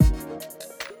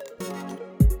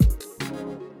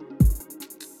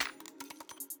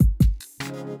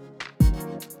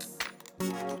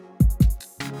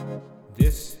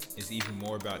is Even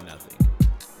More About Nothing.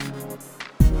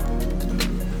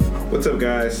 What's up,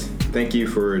 guys? Thank you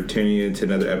for tuning in to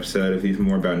another episode of Even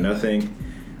More About Nothing.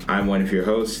 I'm one of your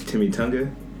hosts, Timmy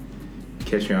Tunga.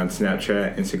 Catch me on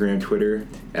Snapchat, Instagram, Twitter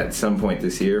at some point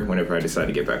this year whenever I decide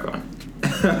to get back on.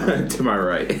 To my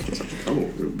right. Oh,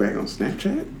 we're back on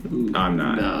Snapchat? Ooh, I'm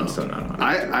not. No. I'm still not on.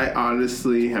 I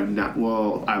honestly have not.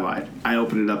 Well, I lied. I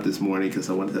opened it up this morning because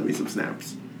someone sent me some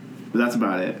snaps. But that's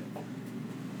about it.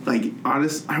 Like, I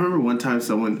remember one time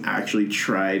someone actually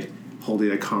tried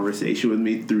holding a conversation with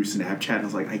me through Snapchat. I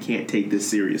was like, I can't take this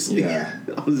seriously. Yeah.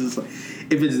 I was just like,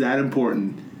 if it's that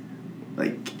important,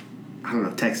 like, I don't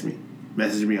know, text me.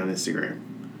 Message me on Instagram.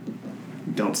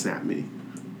 Don't snap me.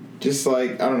 Just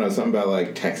like, I don't know, something about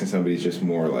like texting somebody is just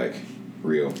more like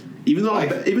real. Even though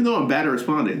Like- I'm bad at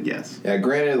responding, yes. Yeah,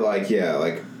 granted, like,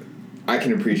 I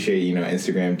can appreciate,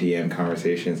 Instagram DM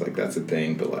conversations, like, that's a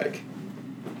thing, but, like,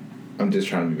 I'm just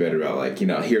trying to be better about, like,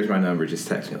 here's my number, just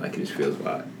text me, like, it just feels a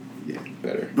lot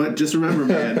better. But just remember,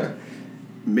 man,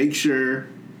 make sure,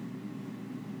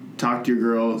 talk to your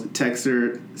girl, text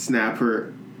her, snap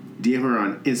her, DM her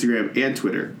on Instagram and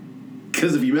Twitter.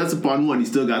 Because if you mess up on one, you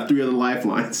still got 3 other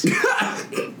lifelines.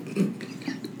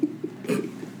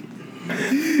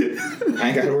 I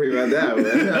ain't got to worry about that, but,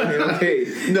 okay.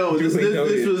 No, this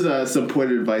Noted. was some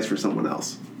pointed advice for someone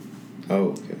else.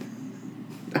 Oh,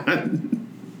 okay.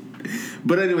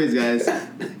 But anyways, guys,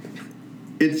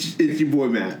 it's your boy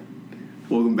Matt.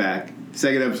 Welcome back.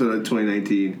 Second episode of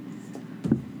 2019.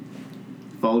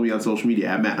 Follow me on social media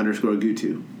at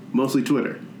Matt_Gutu. Mostly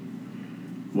Twitter.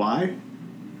 Why?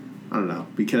 I don't know.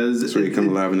 Because So you come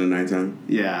alive in the nighttime?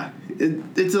 yeah,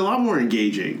 it's a lot more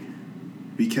engaging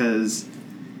because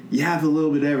you have a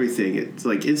little bit of everything. It's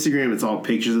like Instagram, it's all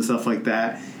pictures and stuff like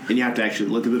that, and you have to actually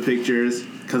look at the pictures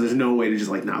because there's no way to just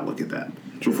like not look at that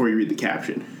before you read the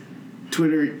caption.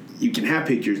 Twitter, you can have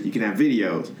pictures, you can have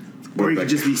videos, or you can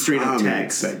just be straight up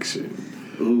text. Section.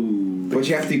 Ooh, But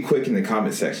you have to be quick in the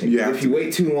comment section. You have If you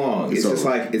wait too long, it's just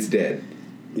over. like, it's dead.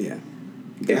 Yeah.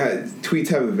 Tweets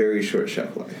have a very short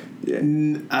shelf life. Yeah.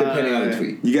 Depending on the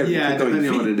tweet. You gotta be yeah, quick on your depending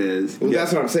on what feet. it is. Well,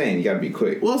 that's what I'm saying. You got to be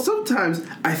quick. Well, sometimes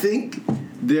I think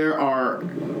there are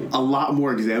a lot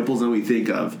more examples than we think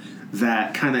of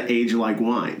that kind of age like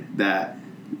wine that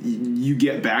you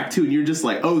get back to and you're just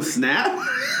like, oh, snap.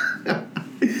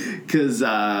 Because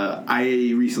I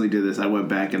recently did this. I went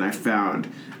back and I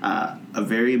found a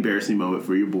very embarrassing moment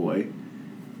for your boy.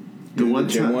 The one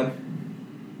gym time- one?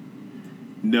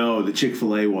 No, the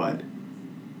Chick-fil-A one.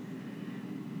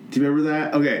 Do you remember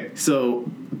that? Okay, so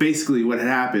basically what had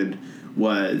happened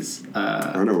was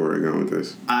I know where we're going with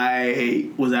this.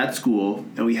 I was at school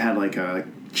and we had like a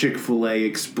Chick-fil-A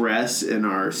Express in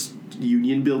our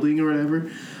union building or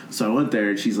whatever. So I went there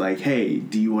and she's like, hey,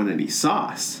 do you want any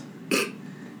sauce?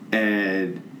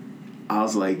 And I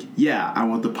was like, yeah, I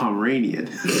want the Pomeranian.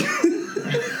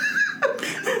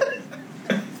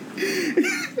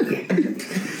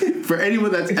 For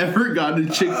anyone that's ever gone to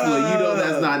Chick-fil-A, you know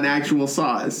that's not an actual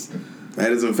sauce.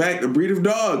 That is, in fact, a breed of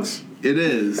dogs. It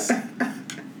is.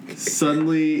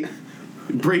 Suddenly,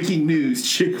 breaking news: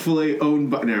 Chick-fil-A owned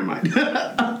by. Never mind.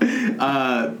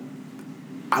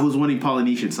 I was wanting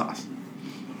Polynesian sauce,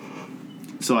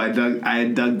 so I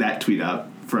had dug that tweet up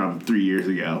from 3 years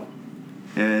ago,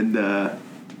 and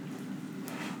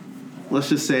let's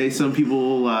just say some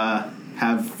people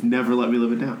have never let me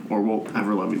live it down, or won't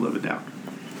ever let me live it down.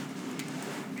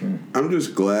 I'm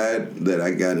just glad that I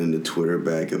got into Twitter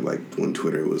back and like when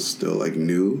Twitter was still like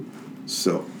new.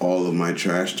 So all of my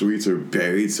trash tweets are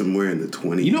buried somewhere in the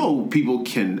 20s. You know, people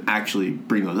can actually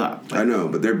bring those up. I know,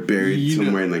 but they're buried You know-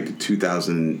 somewhere in like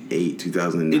 2008,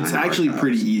 2009. It's actually archives.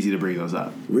 pretty easy to bring those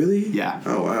up. Really? Yeah.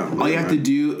 Oh, wow. All you have to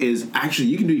do is actually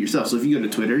you can do it yourself. So if you go to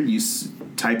Twitter, you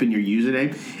type in your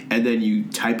username, and then you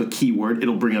type a keyword.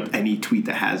 It'll bring up any tweet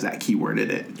that has that keyword in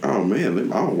it. Oh,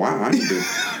 man. Oh, wow. I need to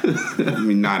let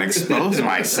me not expose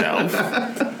myself.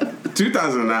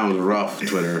 2009 was rough,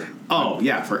 Twitter. Oh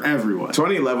yeah, for everyone.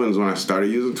 2011 is when I started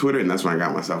using Twitter, and that's when I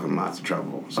got myself in lots of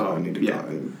trouble. So Oh, I need to yeah. go.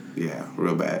 And, yeah,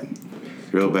 real bad.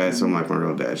 Real bad. Something like my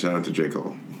real dad. Shout out to J.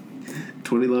 Cole.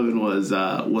 2011 was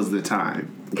the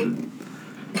time.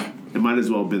 It might as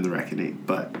well have been the reckoning,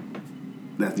 but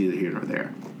that's neither here nor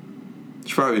there.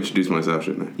 Should probably introduce myself,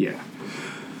 shouldn't I? Yeah.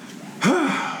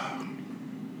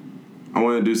 I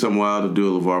want to do something wild to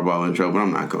do a LeVar Ball intro, but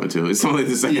I'm not going to. It's only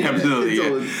the second Yeah, episode of the it's year.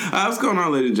 only- What's going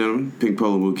on, ladies and gentlemen? Pink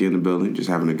Polo Mookie in the building, just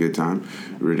having a good time.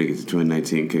 Ready to get to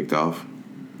 2019 kicked off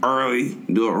early,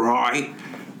 do it right.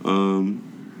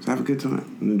 Let's have a good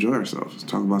time and enjoy ourselves. Let's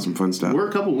talk about some fun stuff. We're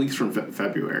a couple weeks from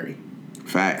February.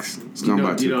 Facts. It's Do going you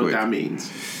by know too what quick. that means?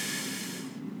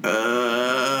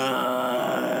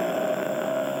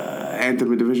 Anthem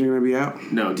and Division going to be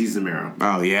out? No, Deez and Mero.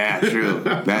 Oh, yeah, true.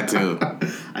 That too.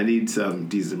 I need some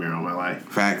Deez and Mero in my life.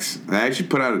 Facts. I actually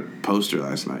put out a poster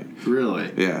last night.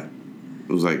 Really? Yeah.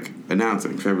 It was like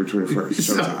announcing February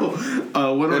 21st.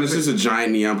 Showtime. And it's just a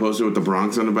giant neon poster with the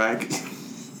Bronx on the back.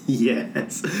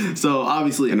 Yes. So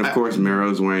obviously, and of course,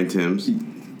 Mero's wearing Tim's.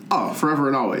 Oh, forever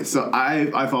and always. So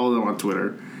I follow them on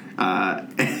Twitter,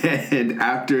 and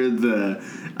after the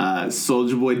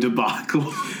Soulja Boy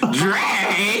debacle,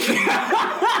 Drake.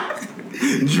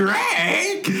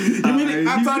 You mean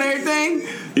I thought everything?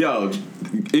 Yo,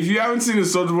 if you haven't seen the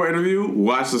Soulja Boy interview,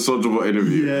 watch the Soulja Boy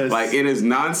interview. Yes. Like, it is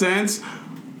nonsense.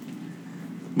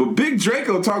 But Big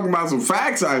Draco talking about some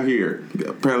facts out here.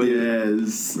 Apparently.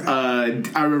 Yes. I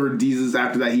remember Deezus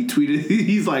after that, he tweeted,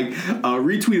 he's like,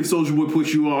 retweet if Soulja Boy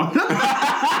puts you on.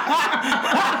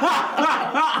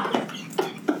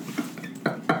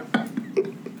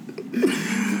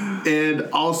 And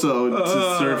also, to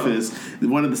surface,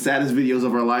 one of the saddest videos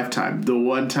of our lifetime. The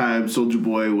one time Soulja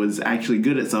Boy was actually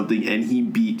good at something and he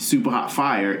beat Super Hot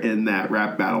Fire in that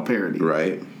rap battle parody.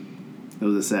 Right. It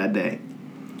was a sad day.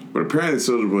 But apparently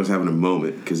Soulja Boy's having a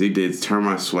moment because he did Turn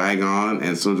My Swag On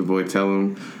and Soulja Boy tell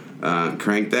him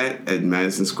crank that at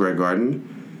Madison Square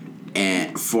Garden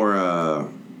and for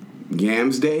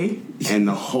Yams Day, and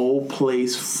the whole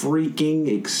place freaking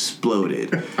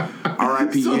exploded.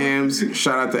 R.I.P. Yams,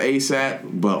 shout out to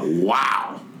ASAP, but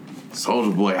wow,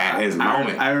 Soulja Boy had his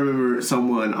moment. I remember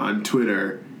someone on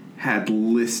Twitter had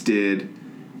listed,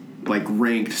 like,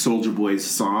 ranked Soulja Boy's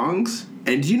songs.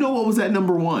 And do you know what was at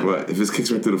number one? What? If this kicks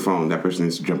right through the phone, that person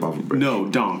needs to jump off a bridge. No,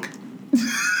 Donk.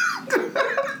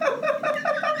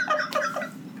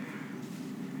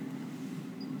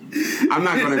 I'm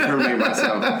not going to incriminate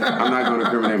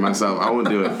myself. I won't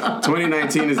do it.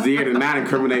 2019 is the year to not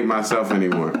incriminate myself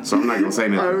anymore. So I'm not going to say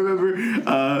nothing. I remember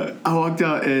I walked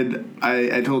out and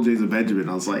I told Jason Benjamin,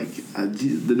 I was like,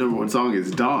 the number one song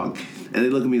is Dog. And they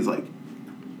looked at me and was like,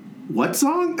 what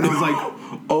song? And I was like,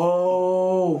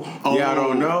 yeah, I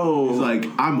don't know. He's like,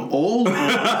 I'm old.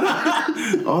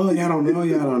 Oh, y'all don't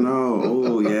know.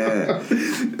 Oh, yeah.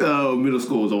 Oh, middle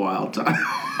school was a wild time.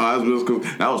 That was middle school.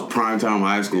 That was prime time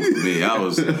high school for me. That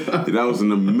was in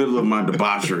the middle of my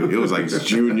debauchery. It was like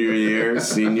junior year,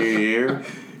 senior year.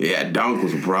 Yeah, Dunk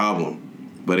was a problem.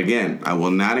 But again, I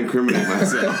will not incriminate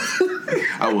myself.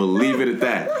 I will leave it at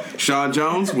that. Sean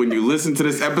Jones, when you listen to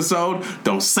this episode,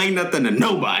 don't say nothing to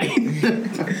nobody.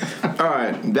 All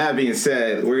right. That being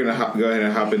said, we're gonna go ahead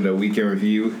and hop into weekend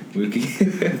review.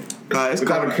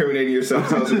 Without incriminating yourself,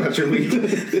 tell us about your week.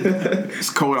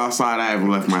 It's cold outside. I haven't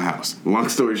left my house. Long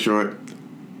story short,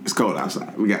 it's cold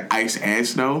outside. We got ice and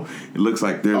snow. It looks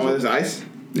like there's ice.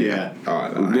 Yeah. Oh,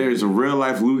 no. There's a real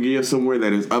life Lugia somewhere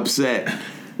that is upset.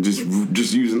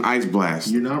 Just using ice blast.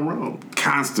 You're not wrong.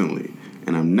 Constantly.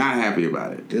 And I'm not happy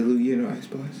about it. Did Lugia know ice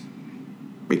blast?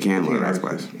 It can learn ice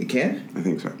blast. It can? I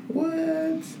think so.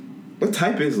 What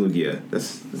type is Lugia?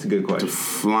 That's a good question. It's a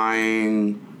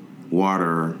flying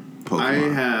water Pokemon. I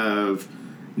have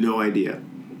no idea.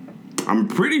 I'm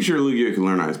pretty sure Lugia can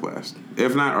learn ice blast.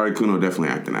 If not, Articuno definitely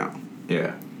acting out.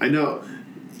 Yeah. I know.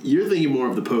 You're thinking more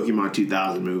of the Pokemon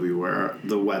 2000 movie where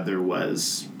the weather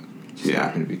was... Just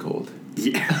happened to be cold.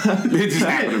 Yeah. It just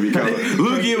happened to be cold.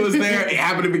 Lugia was there. It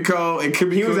happened to be cold. It could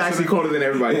be. He was actually colder than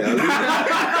everybody else.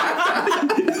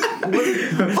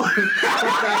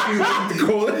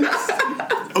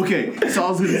 Okay, so I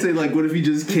was gonna say, like, what if he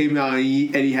just came out and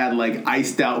he had like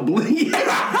iced out bling? Man,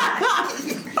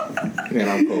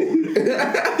 I'm cold.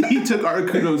 He took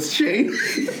Articuno's chain.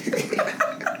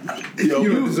 Yo,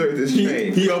 you deserve this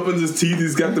chain. He opens his teeth.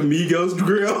 He's got the Migos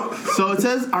grill. So it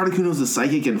says Articuno's a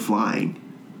psychic and flying.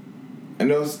 I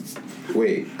know.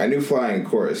 Wait, I knew flying, of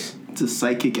course. It's a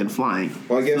psychic and flying.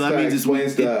 Well, I guess so that means it's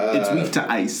weak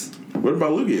to ice. What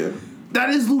about Lugia? That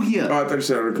is Lugia. Oh, I thought you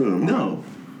said Articuno. No.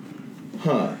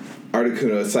 Huh.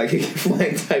 Articuno, psychic and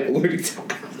flying type.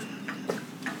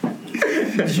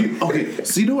 Okay,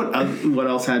 so you know what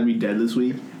else had me dead this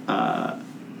week?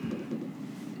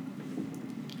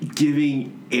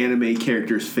 Giving anime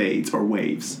characters fades or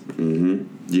waves. Mm-hmm.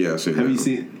 Yeah, I've seen Have you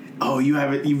seen? Oh, you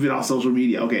haven't. You've been on social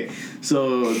media. Okay,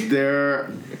 so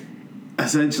they're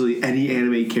essentially any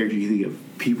anime character you think of.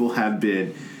 People have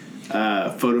been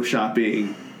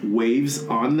photoshopping waves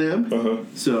on them. Uh-huh.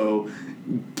 So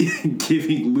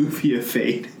giving Luffy a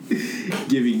fade,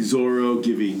 giving Zoro,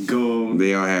 giving Gon.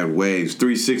 They all had waves,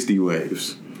 360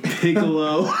 waves.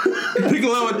 Piccolo.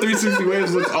 Piccolo at 360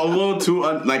 waves looks a little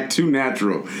too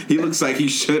natural. He looks like he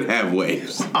should have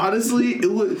waves. Honestly,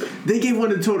 they gave one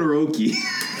to Todoroki.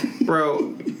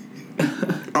 Bro.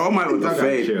 All Might with the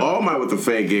Fade. All Might with the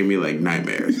Fade gave me like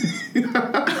nightmares.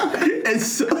 And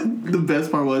So, the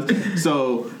best part was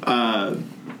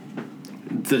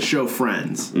the show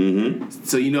Friends. Mm-hmm.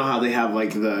 So you know how they have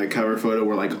like the cover photo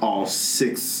where like all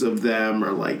 6 of them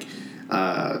are like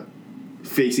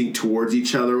facing towards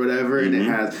each other or whatever, and it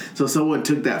has someone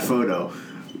took that photo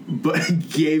but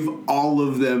gave all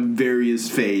of them various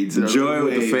fades. Joy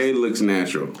with the fade looks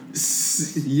natural.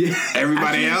 Yeah.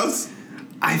 Everybody else?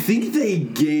 I think they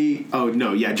gave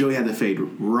Joey had the fade.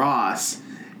 Ross,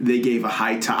 they gave a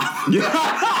high top.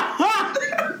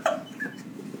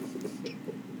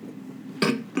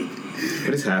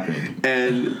 What is happening?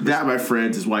 And that, my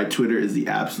friends, is why Twitter is the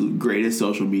absolute greatest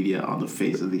social media on the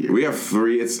face of the earth. We have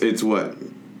 3. It's what?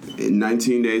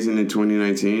 19 days into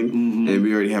 2019, and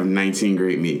we already have 19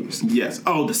 great memes. Yes.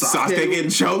 Oh, the Sasuke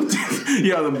getting choked.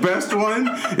 Yeah, the best one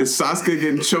is Sasuke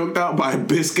getting choked out by a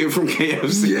biscuit from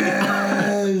KFC.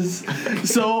 Yes.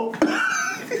 So.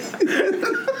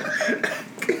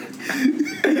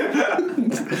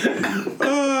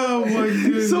 Oh my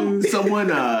goodness. So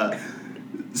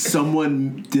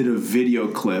someone did a video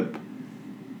clip,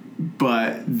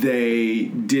 but they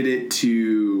did it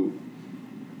to.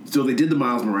 So they did the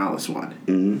Miles Morales one,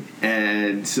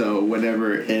 and so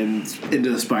whenever into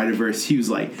the Spider-Verse, he was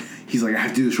like, I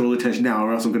have to do this roller touch now,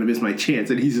 or else I'm gonna miss my chance.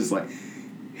 And he's just like,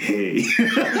 hey.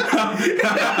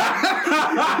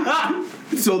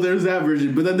 So there's that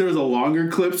version, but then there was a longer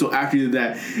clip. So after you did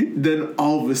that, then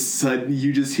all of a sudden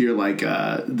you just hear like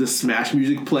the Smash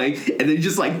music playing, and then he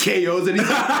just like KOs, and he's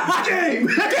like, game.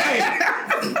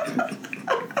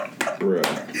 Bro.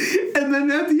 And then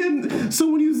at the end,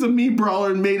 someone used a Meat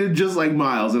Brawler and made it just like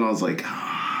Miles, and I was like,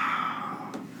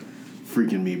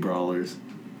 freaking Meat Brawlers.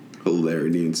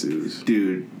 Hilarity ensues.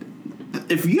 Dude,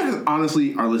 if you guys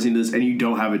honestly are listening to this and you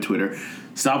don't have a Twitter,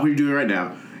 stop what you're doing right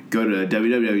now. Go to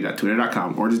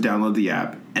www.twitter.com or just download the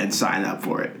app and sign up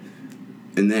for it.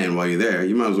 And then while you're there,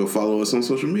 you might as well follow us on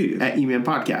social media. At E-Man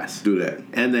Podcast. Do that.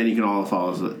 And then you can all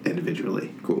follow us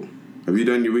individually. Cool. Have you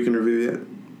done your weekend review yet?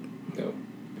 No.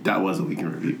 That was a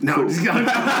weekend review. No, cool.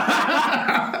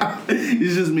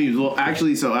 It's just memes. Well,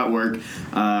 actually, so at work,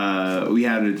 we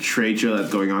had a trade show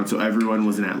that's going on, so everyone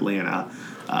was in Atlanta.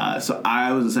 So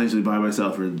I was essentially by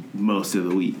myself for most of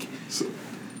the week.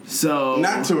 So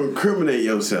not to incriminate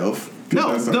yourself.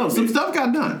 No, some stuff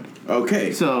got done.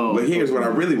 Okay. So, but here's what I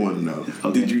really want to know.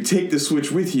 Okay. Did you take the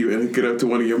Switch with you and hook it up to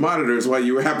one of your monitors while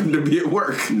you happened to be at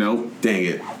work? Nope. Dang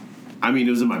it. I mean,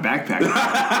 it was in my backpack.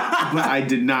 But I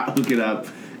did not hook it up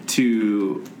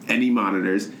to any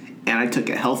monitors. And I took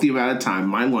a healthy amount of time,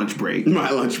 my lunch break,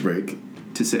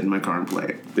 to sit in my car and play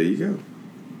it. There you go.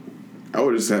 I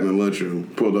would have sat in the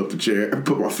lunchroom, pulled up the chair,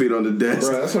 put my feet on the desk.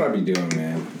 Bro, that's what I be doing,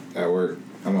 man. At work,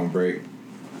 I'm on break,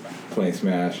 playing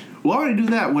Smash. Well, I would do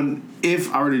that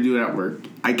if I were to do it at work,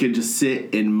 I could just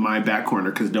sit in my back corner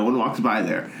because no one walks by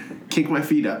there, kick my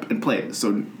feet up and play it.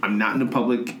 So I'm not in the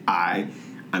public eye.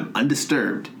 I'm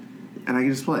undisturbed, and I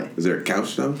can just play. Is there a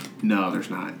couch though? No,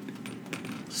 there's not.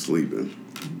 Sleeping.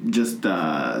 Just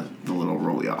the little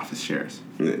rolly office chairs.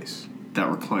 Nice. That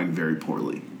recline very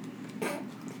poorly.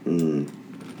 They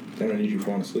don't need you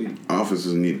falling asleep.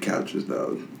 Offices need couches,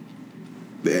 dog.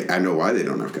 I know why they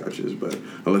don't have couches, but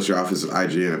unless your office is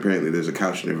IGN, apparently there's a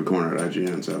couch in every corner at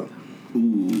IGN, so.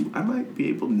 Ooh, I might be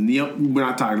able to. Yep, we're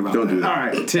not talking about Don't that. do that. All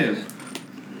right, Tim.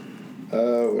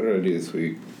 What did I do this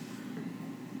week?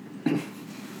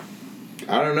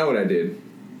 I don't know what I did.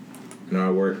 I know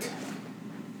I worked.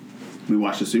 We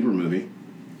watched a super movie.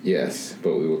 Yes,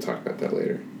 but we will talk about that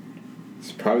later.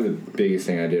 It's probably the biggest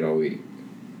thing I did all week,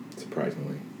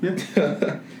 surprisingly. Yeah.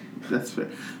 That's fair.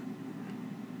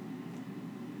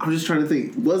 I'm just trying to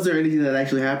think. Was there anything that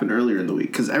actually happened earlier in the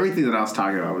week? Because everything that I was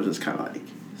talking about was just kind of like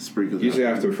sprinkled. Usually I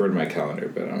have to refer to my calendar,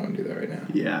 but I don't want to do that right now.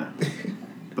 Yeah.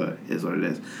 But it is what it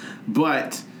is.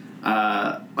 But,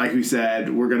 like we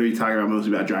said, we're going to be talking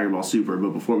mostly about Dragon Ball Super.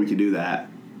 But before we can do that,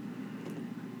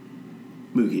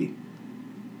 Mookie.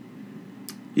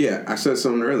 Yeah, I said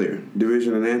something earlier.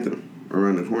 Division and Anthem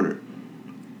around the corner.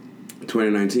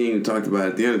 2019, we talked about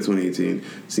at the end of 2018.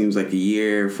 Seems like a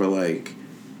year for like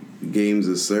games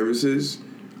as services,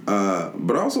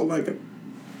 but also like a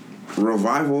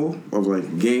revival of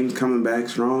like games coming back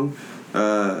strong.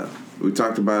 We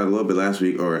talked about it a little bit last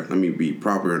week, or let me be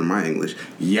proper in my English.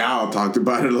 Y'all talked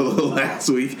about it a little last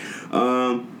week.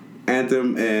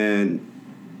 Anthem and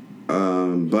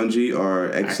Bungie are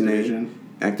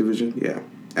Activision, yeah.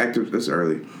 That's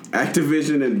early.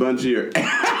 Activision and Bungie are.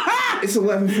 It's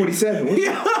 11:47.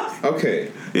 Yeah.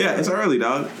 Okay. Yeah, it's early,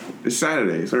 dog. It's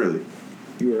Saturday. It's early.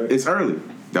 You were right. It's early,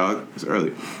 dog. It's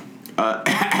early.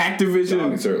 Activision.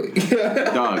 Dog, it's early.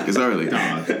 Dog, it's early.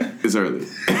 Dog. It's early.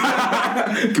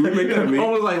 Can we make that a meme?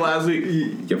 Almost like last week.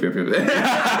 Yep.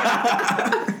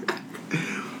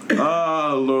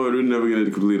 Oh Lord, we're never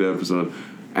gonna complete the episode.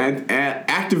 And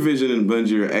Activision and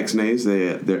Bungie are ex-nays.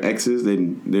 They're exes. They're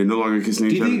no longer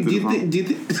kissing each other. Do you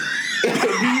think?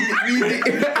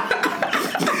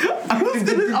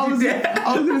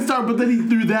 I was gonna start, but then he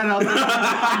threw that out there.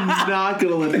 I'm not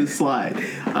gonna let this slide.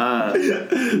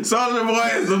 Soulja Boy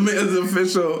is the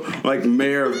official like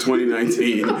mayor of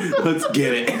 2019. Let's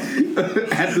get it.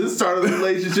 At the start of the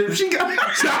relationship, she got.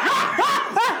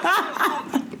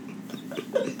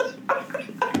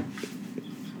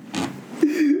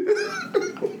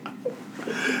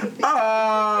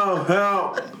 Oh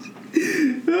help!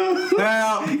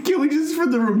 Help! Can we just, for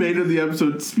the remainder of the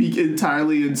episode, speak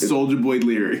entirely in Soulja Boy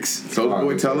lyrics? Soulja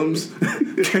Boy Tellums.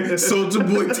 Soulja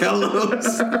Boy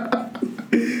Tellums.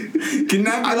 Can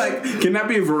that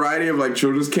be a variety of like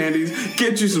children's candies?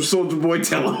 Get you some Soulja Boy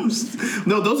Tellums.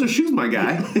 No, those are shoes, my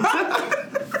guy.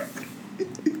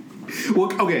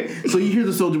 Well, okay, so you hear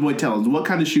the Soulja Boy Tellums. What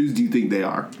kind of shoes do you think they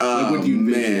are? Oh what do you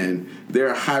envision? man, they're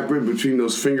a hybrid between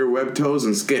those finger web toes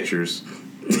and Skechers.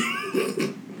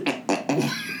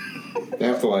 They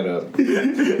have to light up.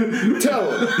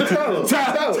 Tell him.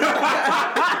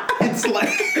 It's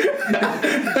like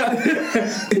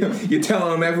You tell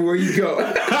them everywhere you go.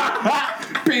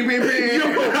 Bing, bing, bing.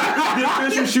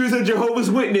 There's your shoes at Jehovah's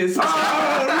Witness.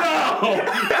 Oh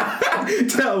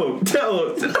no!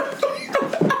 Tell him.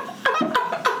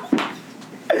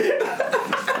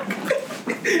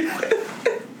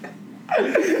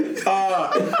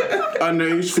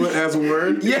 Under each foot has a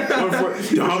word. Yeah. One foot.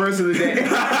 The rest of the day.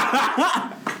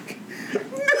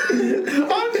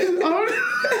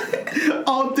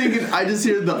 I'm thinking, I just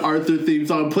hear the Arthur theme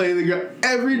song playing in the ground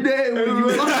every day. When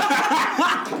you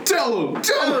tell him.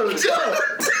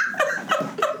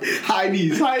 High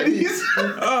knees.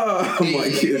 Oh my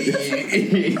goodness.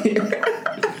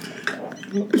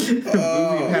 Moving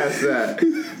past that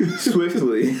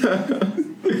swiftly.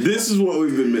 This is what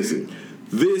we've been missing.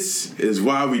 This is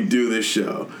why we do this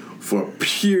show. For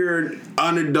pure,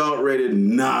 unadulterated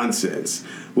nonsense.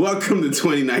 Welcome to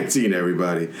 2019,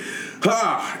 everybody.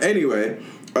 Anyway,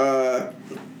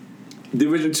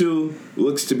 Division 2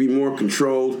 looks to be more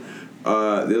controlled.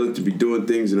 They look to be doing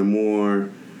things in a more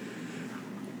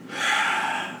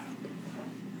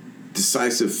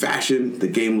decisive fashion. The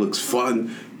game looks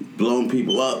fun, blowing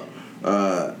people up.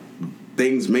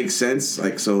 Things make sense.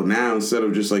 Like, so now instead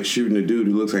of just like shooting a dude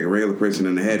who looks like a regular person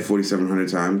in the head 4,700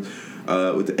 times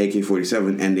with the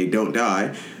AK-47 and they don't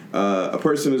die, a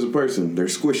person is a person. They're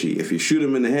squishy. If you shoot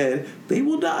them in the head, they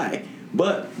will die.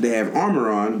 But they have armor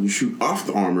on. You shoot off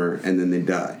the armor and then they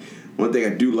die. One thing I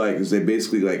do like is they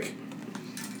basically like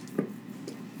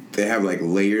they have like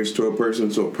layers to a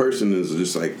person. So a person is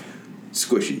just like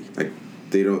squishy. Like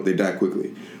they die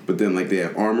quickly. But then like they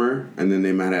have armor and then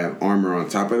they might have armor on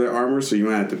top of their armor. So you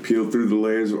might have to peel through the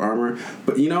layers of armor.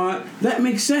 But you know what? That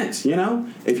makes sense, you know?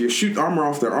 If you shoot armor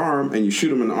off their arm and you shoot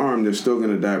them in the arm, they're still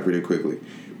going to die pretty quickly.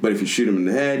 But if you shoot them in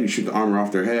the head, you shoot the armor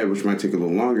off their head, which might take a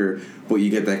little longer, but you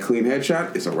get that clean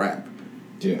headshot, it's a wrap.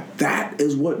 Yeah. That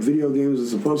is what video games are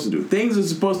supposed to do. Things are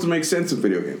supposed to make sense in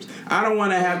video games. I don't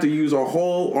want to have to use a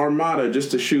whole armada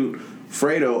just to shoot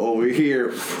Fredo over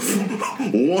here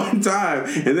one time,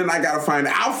 and then I got to find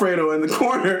Alfredo in the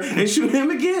corner and shoot him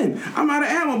again. I'm out of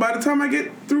ammo by the time I get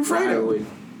through Fredo.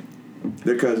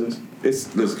 They're cousins.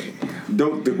 Listen.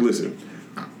 Listen.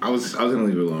 I was gonna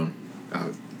leave it alone.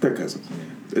 They're cousins.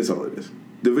 Yeah. It's all it is.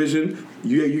 Division,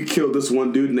 you killed this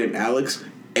one dude named Alex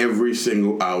every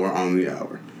single hour on the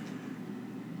hour.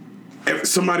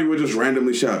 Somebody would just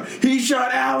randomly shout, "He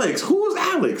shot Alex!" Who was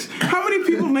Alex? How many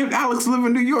people named Alex live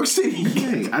in New York City?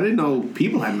 Dang, I didn't know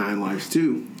people had 9 lives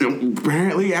too.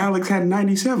 Apparently, Alex had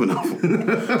 97 of them.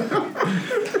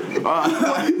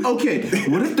 Okay,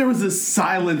 what if there was a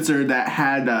silencer that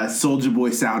had Soulja Boy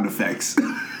sound effects?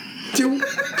 Drake!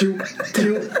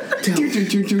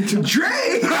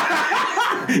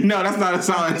 No, that's not a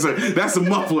silencer. That's a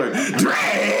muffler.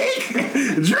 Drake!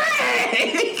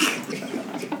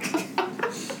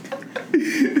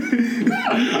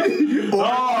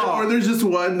 Or there's just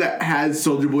one that has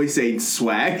Soulja Boy saying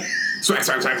swag. Swag.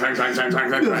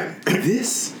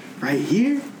 This right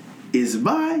here is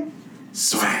my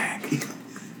Swag.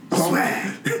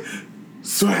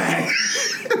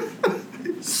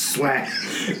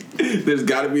 There's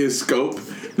got to be a scope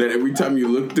that every time you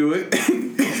look through it,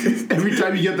 every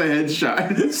time you get the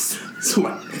headshot.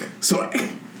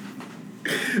 Swag.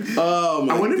 Oh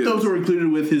my! I wonder if those were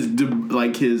included with his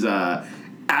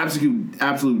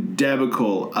absolute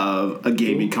debacle of a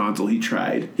gaming console he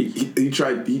tried.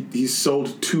 He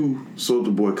sold 2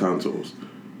 Soldier Boy consoles.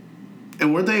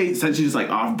 And were they essentially just like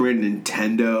off-brand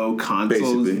Nintendo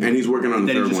consoles? Basically. And he's working on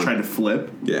the third one. That he just tried to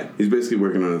flip? Yeah, he's basically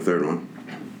working on the third one.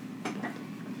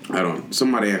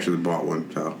 Somebody actually bought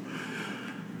one, so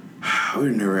we're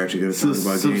never actually going to talk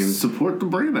about games. Support the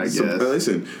brand, I guess.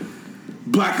 Listen,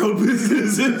 black owned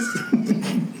businesses.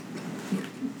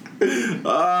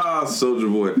 Soldier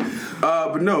Boy.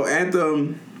 But no,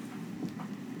 Anthem,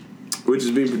 which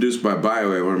is being produced by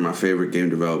BioWare, one of my favorite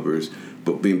game developers,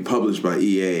 but being published by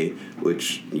EA,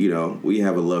 which, we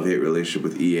have a love-hate relationship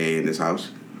with EA in this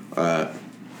house.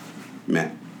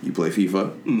 Matt, you play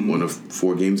FIFA, one of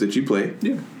 4 games that you play.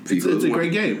 Yeah. FIFA it's a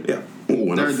great game. Yeah.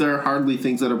 There are hardly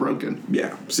things that are broken.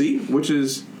 Yeah. See? Which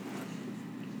is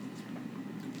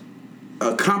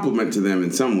a compliment to them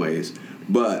in some ways,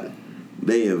 but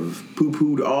they have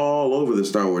poo-pooed all over the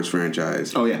Star Wars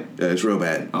franchise. Oh, yeah. It's real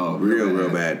bad. Oh, real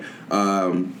bad.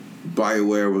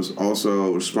 BioWare was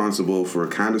also responsible for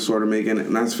kind of sort of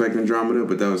making Mass Effect Andromeda,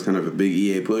 but that was kind of a big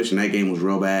EA push, and that game was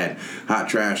real bad. Hot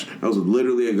trash. That was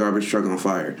literally a garbage truck on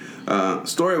fire.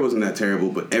 Story wasn't that terrible,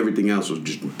 but everything else was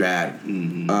just bad.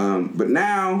 Mm-hmm. But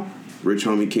now, rich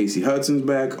homie Casey Hudson's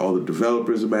back, all the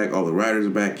developers are back, all the writers are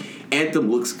back.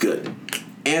 Anthem looks good.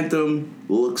 Anthem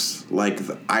looks like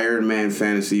the Iron Man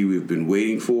fantasy we've been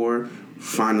waiting for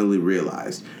finally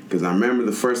realized. Because I remember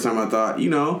the first time I thought,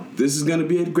 this is going to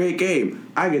be a great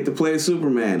game. I get to play as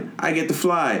Superman. I get to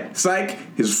fly. Psych,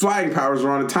 his flying powers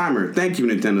are on a timer. Thank you,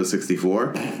 Nintendo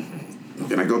 64.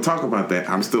 And I go talk about that.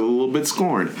 I'm still a little bit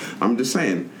scorned. I'm just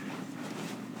saying.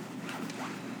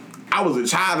 I was a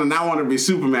child and I wanted to be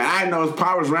Superman. I didn't know his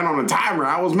powers ran on a timer.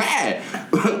 I was mad.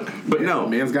 But no.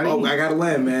 Man's got to eat. I got to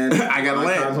land, man. I got to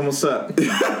land. Time's almost up.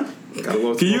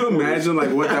 Can you imagine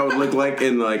what that would look like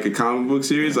in a comic book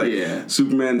series?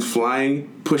 Superman's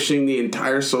flying, pushing the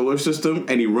entire solar system,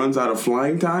 and he runs out of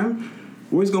flying time?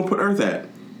 Where's he gonna put Earth at?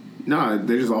 No,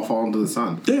 they just all fall into the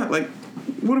sun. Yeah,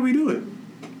 what are we doing?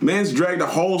 Man's dragged the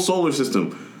whole solar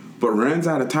system, but runs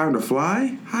out of time to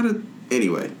fly?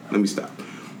 Anyway, let me stop.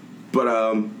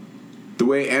 But the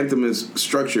way Anthem is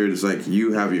structured is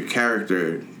you have your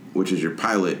character, which is your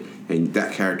pilot, and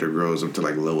that character grows up to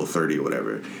level 30 or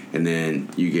whatever. And then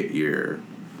you get your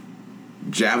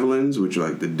javelins, which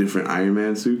are the different Iron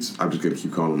Man suits. I'm just going to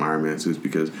keep calling them Iron Man suits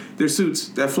because they're suits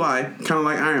that fly kind of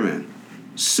like Iron Man.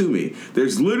 Sue me.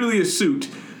 There's literally a suit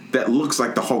that looks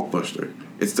like the Hulkbuster.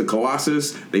 It's the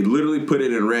Colossus. They literally put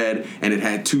it in red, and it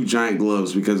had 2 giant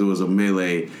gloves because it was a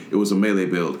melee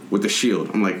build with a shield.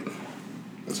 I'm like,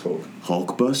 that's Hulk.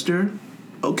 Hulkbuster?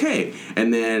 Okay.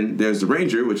 And then there's the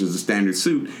Ranger, which is a standard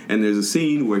suit, and there's a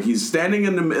scene where he's standing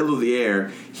in the middle of the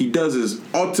air. He does his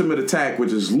ultimate attack,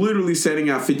 which is literally sending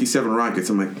out 57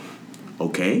 rockets. I'm like,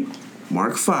 okay,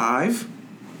 Mark 5,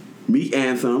 meet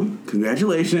Anthem.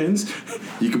 Congratulations.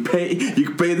 You can pay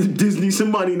the Disney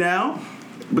some money now.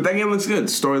 But that game looks good. The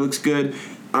story looks good.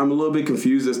 I'm a little bit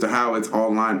confused as to how it's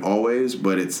online always,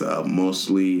 but it's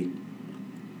mostly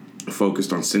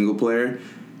focused on single player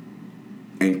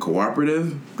and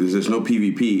cooperative, because there's no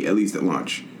PvP, at least at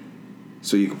launch.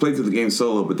 So you can play through the game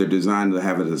solo, but they're designed to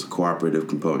have it as a cooperative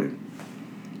component.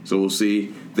 So we'll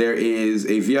see. There is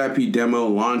a VIP demo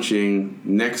launching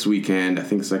next weekend. I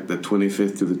think it's the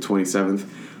 25th to the 27th.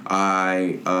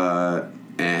 I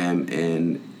am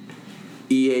an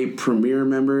EA Premier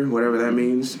member, whatever that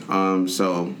means.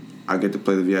 So I get to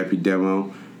play the VIP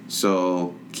demo.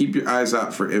 So keep your eyes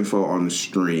out for info on the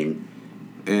stream.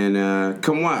 And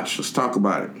come watch. Let's talk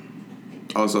about it.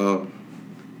 Also,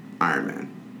 Iron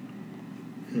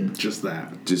Man. Just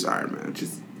that. Just Iron Man.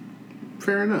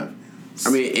 Fair enough.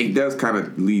 I mean, it does kind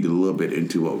of lead a little bit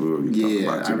into what we were going to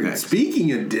talk about next.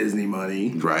 Speaking of Disney money,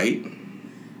 right?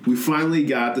 We finally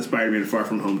got the Spider-Man Far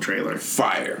From Home trailer.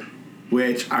 Fire.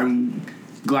 Which I'm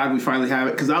glad we finally have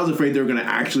it, because I was afraid they were going to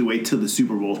actually wait till the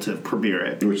Super Bowl to premiere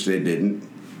it. Which they didn't.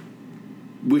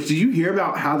 Did you hear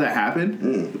about how that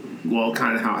happened? Well,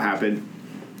 kind of how it happened.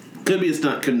 Could be a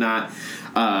stunt, could not.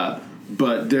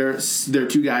 But there are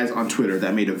 2 guys on Twitter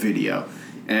that made a video,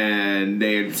 and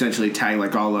they essentially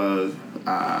tagged all of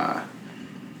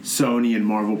Sony and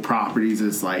Marvel properties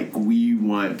as we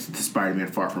want the Spider-Man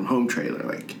Far From Home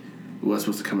trailer. It was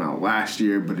supposed to come out last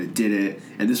year, but it didn't.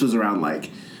 And this was around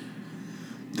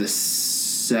the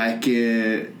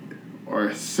 2nd or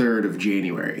 3rd of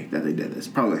January that they did this.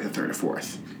 Probably the 3rd or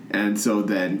 4th. And so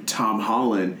then Tom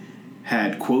Holland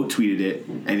had quote tweeted it,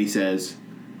 and he says,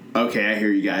 okay, I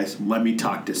hear you guys. Let me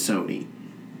talk to Sony.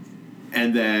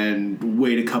 And then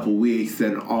wait a couple weeks,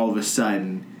 then all of a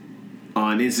sudden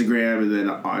on Instagram and then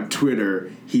on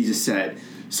Twitter, he just said,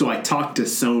 So I talked to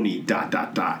Sony ...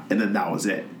 and then that was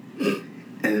it.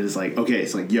 And it was like, okay,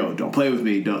 it's like, yo, don't play with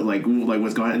me, don't like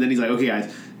what's going on. And then he's like, okay,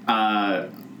 guys,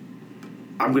 I'm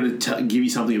gonna give you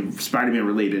something Spider-Man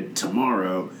related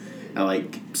tomorrow at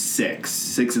like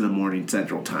 6 in the morning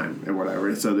Central Time or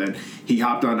whatever. So then he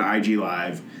hopped on to IG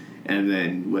Live and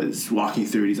then was walking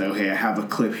through it. He's like, okay, I have a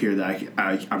clip here that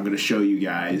I'm gonna show you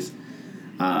guys.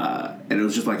 And it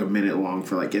was just like a minute long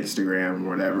for like Instagram or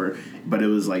whatever, but it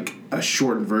was like a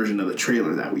shortened version of the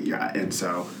trailer that we got. And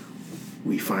so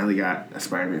we finally got a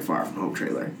Spider-Man Far From Home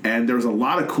trailer. And there was a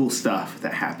lot of cool stuff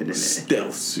that happened in it.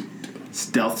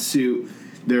 Stealth suit.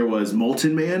 There was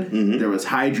Molten Man. Mm-hmm. There was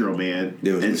Hydro Man.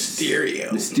 There was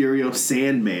Mysterio,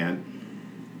 Sandman,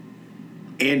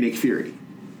 and Nick Fury.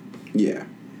 Yeah.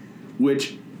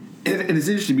 Which, and it's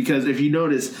interesting because if you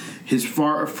notice, his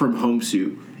Far From Home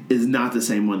suit is not the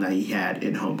same one that he had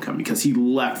in Homecoming because he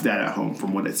left that at home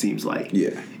from what it seems like.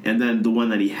 Yeah. And then the one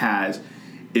that he has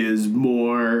is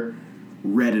more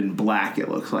red and black, it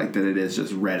looks like, than it is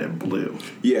just red and blue.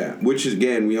 Yeah, which is,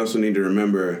 again, we also need to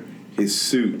remember his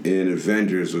suit in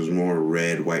Avengers was more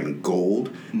red, white, and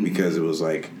gold because it was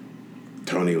like,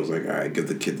 Tony was like, all right, give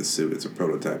the kid the suit. It's a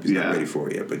prototype. He's not ready for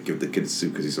it yet, but give the kid the suit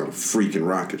because he's on a freaking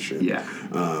rocket ship. Yeah.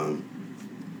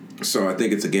 So I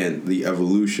think it's, again, the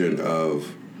evolution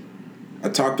of... I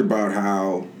talked about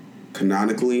how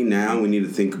canonically now we need to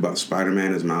think about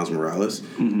Spider-Man as Miles Morales,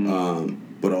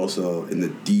 but also in the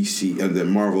DC, the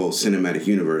Marvel Cinematic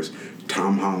Universe,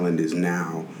 Tom Holland is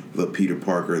now the Peter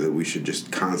Parker that we should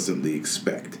just constantly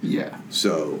expect. Yeah.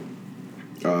 So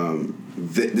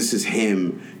this is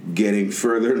him getting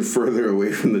further and further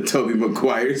away from the Tobey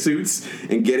Maguire suits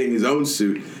and getting his own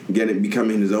suit,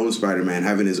 becoming his own Spider-Man,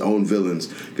 having his own villains.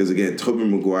 Because again, Tobey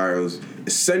Maguire was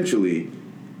essentially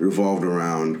revolved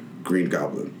around Green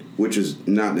Goblin, which is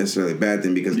not necessarily a bad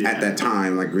thing because at that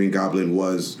time, like, Green Goblin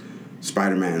was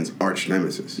Spider-Man's arch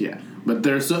nemesis. Yeah, but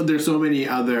there's so many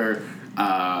other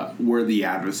worthy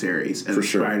adversaries in the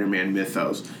Spider-Man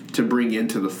mythos to bring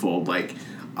into the fold. Like,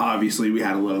 obviously, we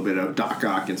had a little bit of Doc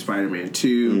Ock in Spider-Man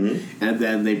 2, and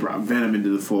then they brought Venom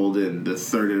into the fold in the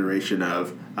third iteration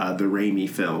of the Raimi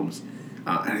films.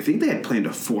 And I think they had planned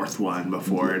a fourth one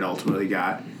before it ultimately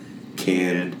got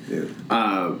canned. Yeah.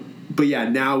 But yeah,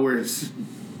 now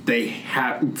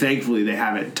thankfully they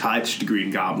haven't touched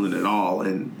Green Goblin at all,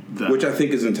 which I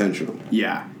think is intentional.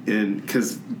 Yeah, and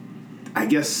because I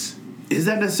guess, is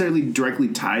that necessarily directly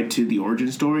tied to the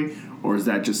origin story, or is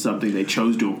that just something they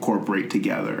chose to incorporate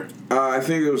together? I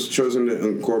think it was chosen to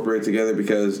incorporate together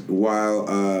because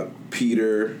while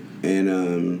Peter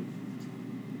and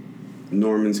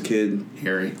Norman's kid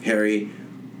Harry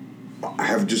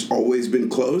have just always been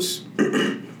close,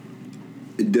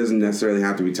 it doesn't necessarily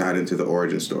have to be tied into the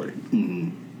origin story.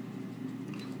 Mm-hmm.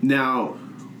 Now,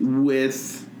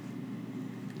 with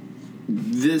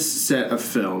this set of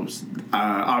films,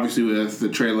 obviously with the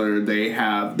trailer,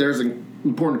 there's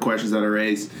important questions that are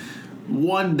raised.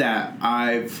 One that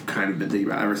I've kind of been thinking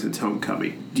about ever since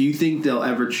Homecoming. Do you think they'll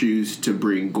ever choose to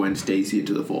bring Gwen Stacy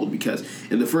into the fold? Because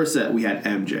in the first set, we had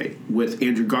MJ. With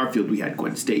Andrew Garfield, we had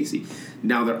Gwen Stacy.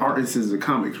 Now, there are instances of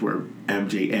comics where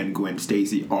MJ and Gwen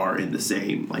Stacy are in the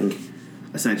same,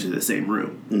 essentially the same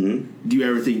room. Mm-hmm. Do you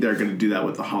ever think they're going to do that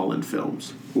with the Holland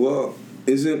films? Well,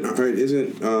 isn't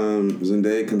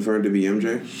Zendaya confirmed to be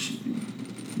MJ?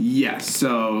 Yes,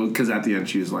 so, because at the end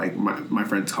she was like, my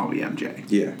friends call me MJ.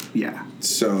 Yeah. Yeah.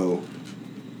 So,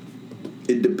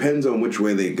 it depends on which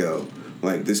way they go.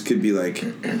 Like, this could be like,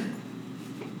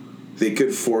 they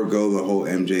could forego the whole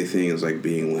MJ thing as like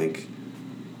being like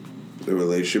the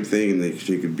relationship thing, and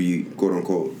she could be quote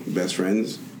unquote best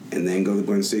friends, and then go the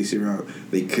Gwen Stacy route.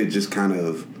 They could just kind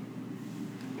of,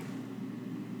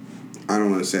 I don't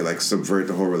want to say like subvert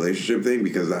the whole relationship thing,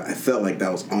 because I felt like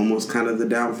that was almost kind of the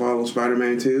downfall of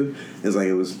Spider-Man 2. It's like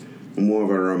it was more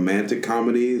of a romantic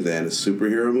comedy than a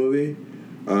superhero movie,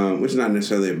 which is not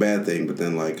necessarily a bad thing, but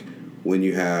then like when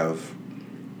you have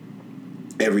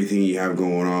everything you have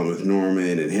going on with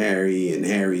Norman and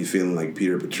Harry feeling like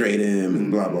Peter betrayed him and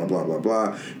blah, blah, blah, blah,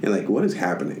 blah, and like, what is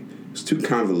happening? It's too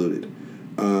convoluted.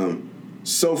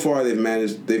 So far they've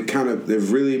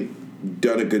really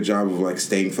done a good job of like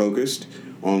staying focused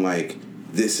on like,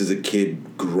 this is a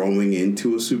kid growing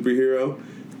into a superhero,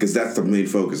 because that's the main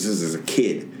focus. This is a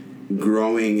kid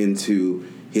growing into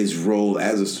his role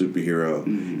as a superhero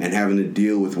and having to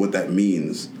deal with what that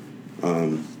means.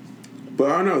 But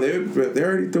I don't know,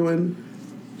 they're already throwing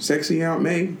sexy Aunt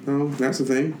May. Oh, that's the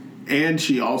thing. And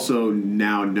she also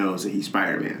now knows that he's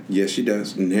Spider-Man. Yes, she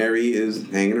does. And Harry is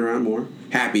hanging around more.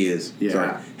 Happy is. Yeah.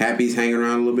 Sorry. Happy's hanging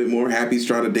around a little bit more. Happy's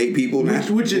trying to date people now.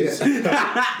 Which is...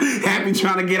 Happy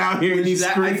trying to get out here in these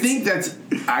I streets. think that's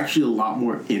actually a lot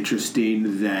more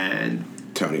interesting than...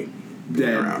 Tony.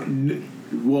 Around.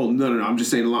 Well, no. I'm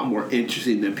just saying a lot more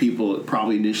interesting than people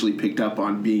probably initially picked up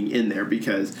on being in there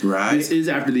because this is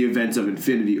after the events of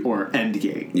Infinity or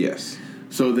Endgame. Yes.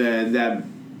 So then that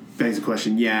begs the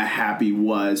question, Happy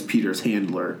was Peter's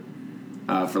handler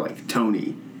for, like,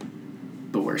 Tony.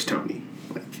 But where's Tony?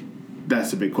 Like,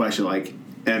 that's the big question. Like,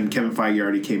 and Kevin Feige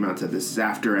already came out and said this is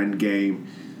after Endgame.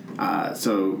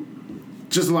 So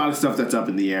just a lot of stuff that's up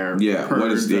in the air. Yeah,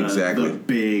 what is exactly the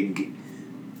big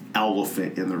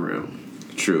elephant in the room?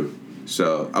 True.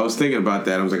 So I was thinking about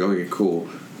that. I was like, okay, cool.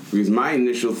 Because my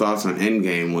initial thoughts on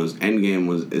Endgame was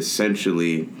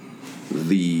essentially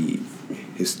the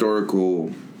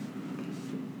historical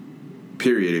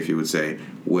period, if you would say,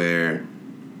 where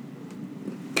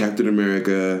Captain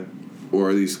America, or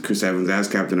at least Chris Evans as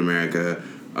Captain America,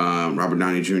 Robert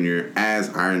Downey Jr. as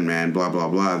Iron Man, blah, blah,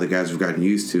 blah, the guys we've gotten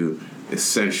used to,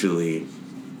 essentially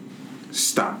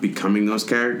stop becoming those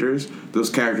characters. Those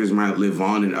characters might live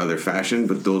on in other fashion,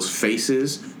 but those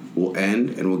faces will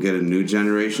end and we'll get a new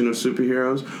generation of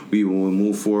superheroes. We will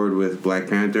move forward with Black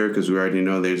Panther because we already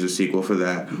know there's a sequel for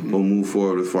that. Mm-hmm. We'll move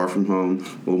forward with Far From Home.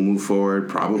 We'll move forward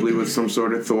probably with some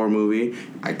sort of Thor movie.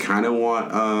 I kind of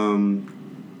want...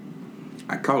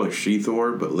 I call her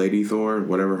She-Thor, but Lady Thor,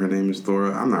 whatever her name is,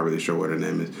 Thor. I'm not really sure what her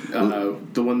name is.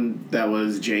 The one that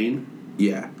was Jane?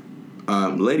 Yeah.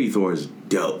 Lady Thor is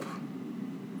dope.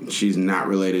 She's not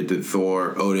related to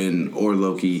Thor, Odin, or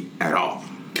Loki at all.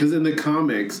 Because in the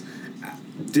comics,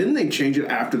 didn't they change it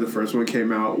after the first one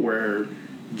came out where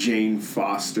Jane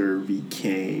Foster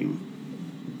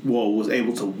was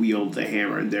able to wield the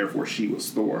hammer and therefore she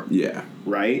was Thor? Yeah.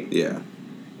 Right? Yeah.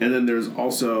 And then there's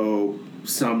also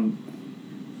some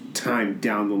time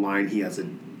down the line he has a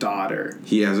daughter.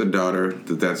 He has a daughter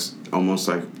that's almost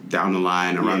like down the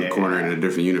line, around the corner in a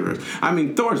different universe. I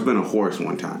mean, Thor's been a horse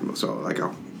one time, so like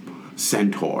a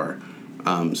centaur.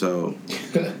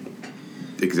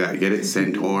 Exactly, get it?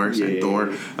 Centaur. It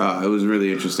was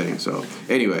really interesting. So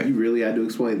anyway, you really had to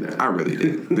explain that. I really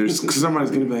did. There's somebody's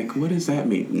gonna be like, "What does that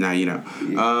mean?" Now you know.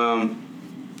 Yeah.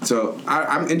 So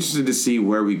I'm interested to see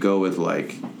where we go with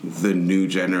like the new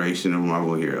generation of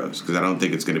Marvel heroes because I don't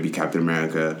think it's gonna be Captain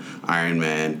America, Iron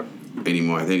Man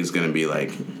anymore. I think it's gonna be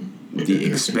like the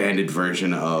expanded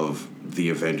version of the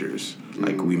Avengers.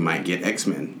 Like we might get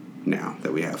X-Men now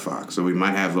that we have Fox, so we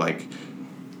might have like.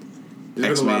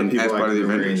 There's been a lot of people as part of the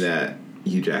Avengers. That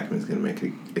Hugh Jackman's going to make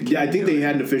I think they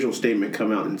had an official statement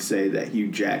come out and say that Hugh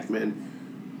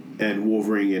Jackman and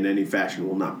Wolverine in any fashion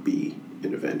will not be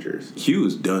in Avengers. Hugh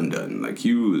is done. Like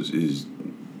Hugh is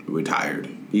retired.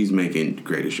 He's making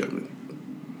Greatest Showman.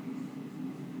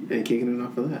 And kicking it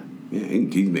off of that. Yeah,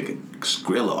 he's making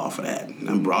Skrilla off of that.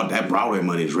 That Broadway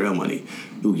money is real money.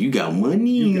 Ooh, you got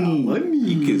money.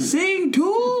 You can sing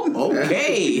too?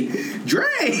 Okay.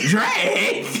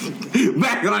 Drake.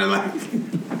 Back on it like...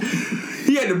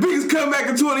 He had the biggest comeback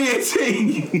in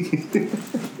 2018.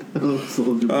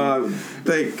 Soulja Boy.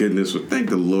 Thank goodness. Thank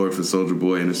the Lord for Soulja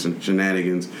Boy and his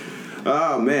shenanigans.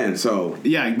 Oh, man, so...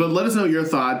 Yeah, but let us know your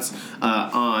thoughts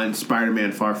on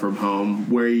Spider-Man Far From Home,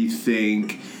 where you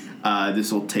think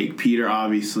this will take Peter.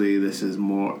 Obviously, this,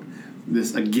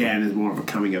 again, is more of a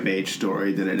coming-of-age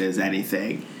story than it is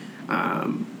anything.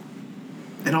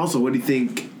 And also, what do you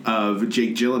think of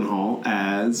Jake Gyllenhaal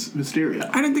as Mysterio?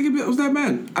 I didn't think it was that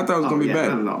bad. I thought it was going to be bad.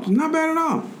 Not at all. Not bad at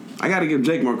all. I got to give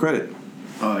Jake more credit.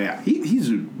 Oh, yeah.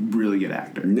 He's a really good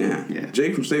actor. Yeah.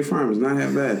 Jake from State Farm is not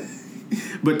half bad.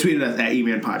 But tweeted us at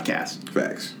E-Man Podcast.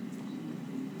 Facts.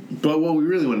 But what we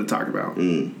really want to talk about,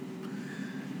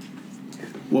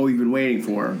 what we've been waiting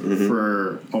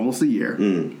for almost a year.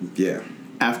 Yeah.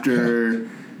 After,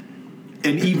 and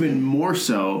even more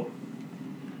so,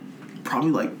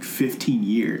 probably like 15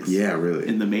 years. Yeah, really.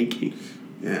 In the making.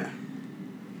 Yeah.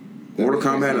 Mortal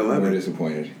Kombat 11. I'm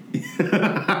disappointed.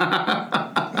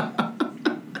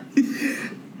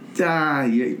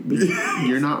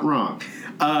 You're not wrong.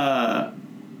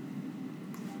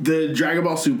 The Dragon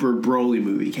Ball Super Broly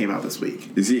movie came out this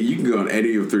week. You see, you can go on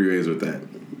any of three ways with that.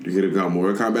 You could have gone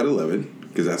Mortal Kombat 11,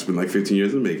 because that's been like 15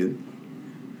 years in the making.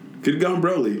 Could have gone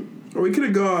Broly. Or we could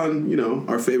have gone,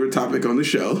 our favorite topic on the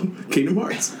show, Kingdom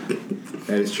Hearts.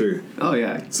 That is true. Oh,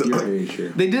 yeah. So, very true.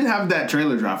 They did have that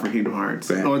trailer drop for Kingdom Hearts.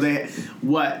 Facts. Or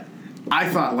what I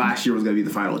thought last year was going to be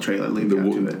the final trailer leading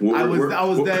up to it.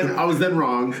 I was then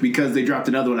wrong because they dropped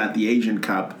another one at the Asian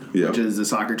Cup, which is the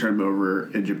soccer tournament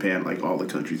over in Japan, like all the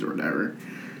countries or whatever.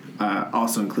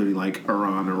 also including like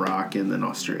Iran, Iraq, and then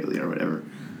Australia or whatever.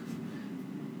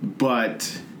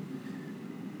 But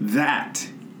that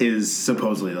is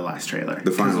supposedly the last trailer.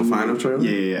 The final trailer?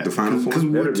 Yeah. The final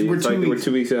form? We're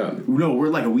 2 weeks out. No, we're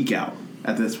like a week out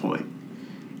at this point.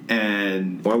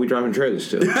 And Why are we dropping trailers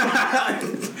still?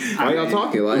 Why y'all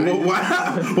talking like?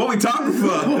 What we talking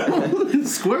for?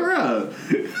 square up.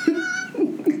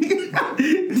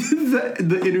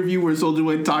 the interview where Soulja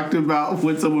Boy talked about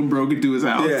when someone broke into his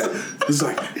house. Yeah. It's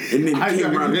like, and then he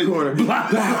came around the corner.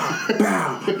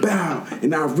 Bow.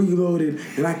 And I reloaded,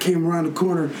 and I came around the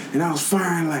corner, and I was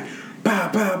firing like,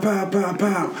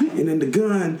 pow. And then the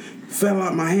gun fell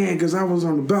out my hand because I was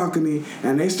on the balcony,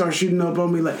 and they start shooting up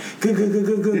on me like, good.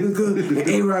 And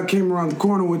A-Rod came around the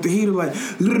corner with the heater like,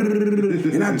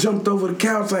 and I jumped over the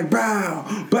couch like, bow.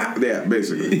 Yeah,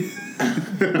 basically.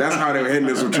 That's how they were hitting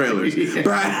us with trailers.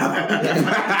 Bow.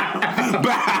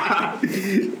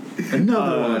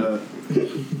 Another one.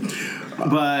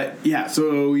 But yeah,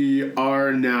 so we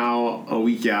are now a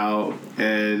week out,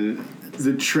 and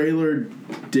the trailer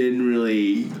didn't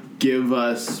really give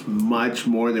us much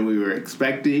more than we were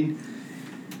expecting.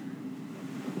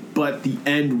 But the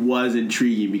end was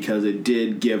intriguing because it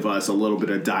did give us a little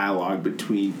bit of dialogue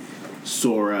between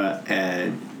Sora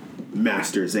and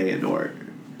Master Xehanort,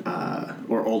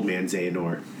 or Old Man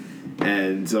Xehanort.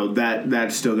 And so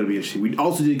that's still going to be interesting. We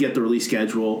also did get the release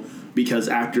schedule because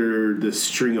after the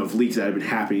string of leaks that have been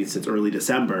happening since early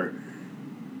December,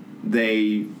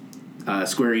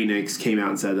 Square Enix came out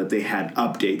and said that they had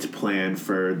updates planned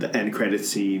for the end credit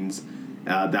scenes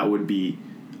that would be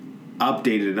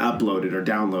updated and uploaded or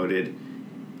downloaded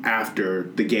after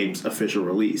the game's official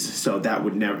release. So that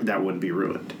wouldn't be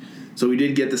ruined. So we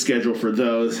did get the schedule for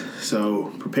those.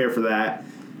 So prepare for that.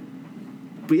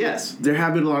 But yes, there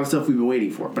have been a lot of stuff we've been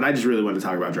waiting for. But I just really want to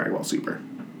talk about Dragon Ball Super.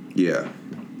 Yeah.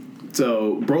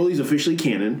 So Broly's officially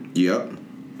canon. Yep.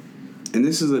 And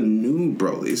this is a new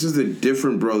Broly. This is a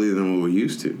different Broly than what we're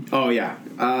used to. Oh yeah.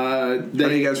 How do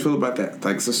you guys feel about that?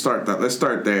 Like, let's start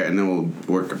there, and then we'll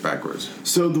work it backwards.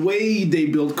 So the way they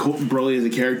built Broly as a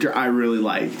character, I really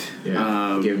liked.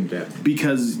 Yeah, give him depth.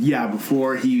 Because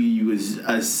before he was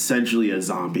essentially a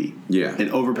zombie. Yeah,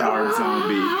 an overpowered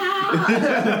zombie.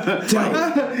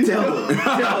 Tell him.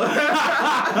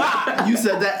 You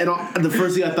said that, and the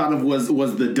first thing I thought of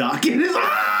was the duck. And his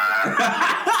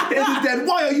and then,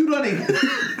 why are you running?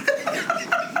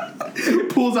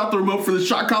 Pulls out the remote for the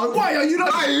shot collar. Why are you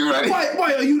running?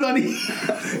 Why are you running?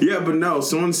 Yeah, but no.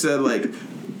 Someone said like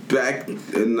back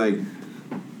in like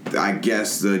I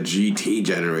guess the GT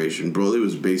generation, Broly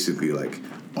was basically like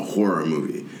a horror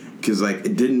movie. Because, like,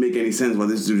 it didn't make any sense why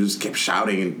this dude just kept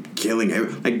shouting and killing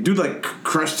everyone. Like, dude, like,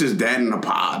 crushed his dad in a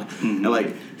pod. Mm-hmm. And,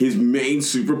 like, his main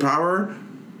superpower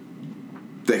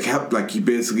that kept, like, he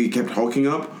basically kept hulking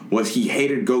up was he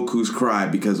hated Goku's cry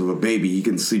because of a baby. He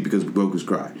couldn't sleep because of Goku's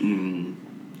cry. Mm-hmm.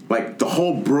 Like, the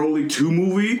whole Broly 2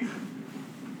 movie,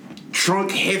 Trunk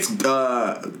hits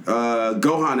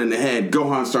Gohan in the head.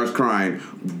 Gohan starts crying.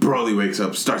 Broly wakes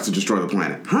up, starts to destroy the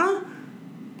planet. Huh?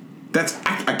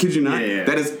 I kid you not. Yeah.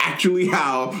 That is actually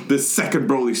how the second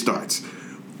Broly starts.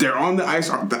 They're on the ice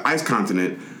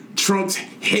continent. Trunks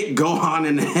hit Gohan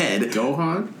in the head.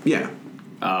 Gohan? Yeah.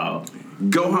 Oh.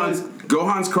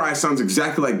 Gohan's cry sounds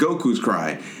exactly like Goku's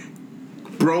cry.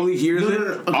 Broly hears it.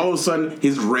 Okay. All of a sudden,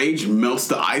 his rage melts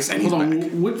the ice, and he's back.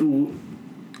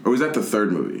 Or was that the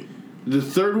third movie? The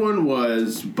third one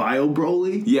was Bio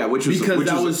Broly. Yeah, which was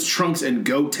Trunks and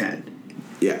Goten.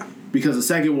 Yeah. Because the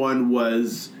second one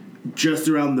was just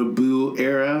around the Buu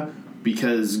era,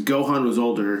 because Gohan was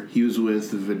older. He was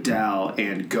with Videl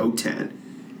and Goten.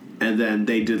 And then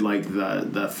they did like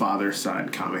the father-son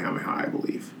Kamehameha, I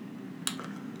believe.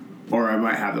 Or I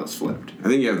might have those flipped. I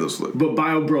think you have those flipped. But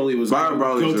Bio Broly was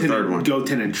Broly was the third one.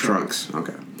 Goten and Trunks.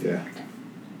 Okay. Yeah.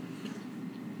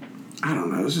 I don't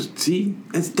know. It's just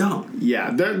it's dumb. Yeah,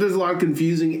 there's a lot of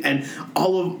confusing and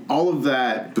all of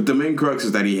that. But the main crux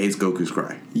is that he hates Goku's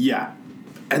cry. Yeah.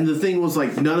 And the thing was,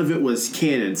 like, none of it was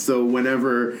canon. So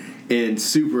whenever in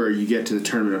Super you get to the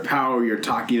Tournament of Power, you're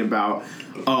talking about,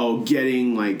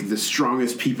 getting, like, the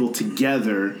strongest people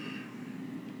together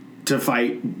to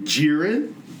fight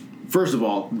Jiren. First of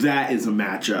all, that is a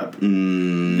matchup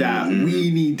that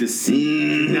we need to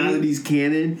see now that he's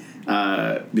canon.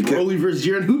 Broly versus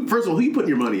Jiren. First of all, who you putting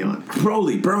your money on?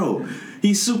 Broly, bro.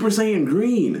 He's Super Saiyan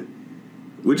Green.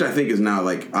 Which I think is now,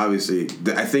 like, obviously,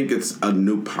 I think it's a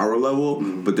new power level,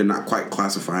 but they're not quite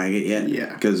classifying it yet.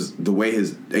 Yeah. Because the way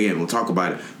we'll talk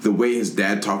about it, the way his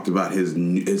dad talked about his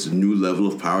new level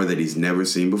of power that he's never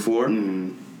seen before,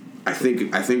 I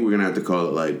think we're going to have to call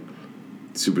it, like,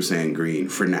 Super Saiyan Green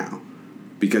for now.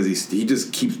 because he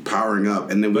just keeps powering up,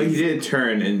 and then But he did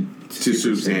turn into to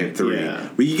Super Saiyan 3. Yeah.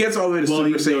 But he gets all the way to Super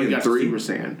he Saiyan got 3. to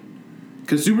Super Saiyan.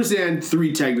 Because Super Saiyan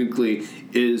 3 technically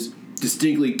is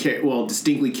distinctly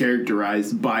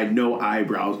characterized by no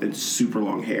eyebrows and super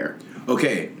long hair.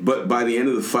 Okay, but by the end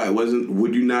of the fight,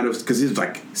 would you not have, because his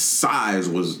like size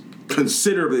was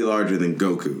considerably larger than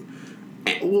Goku.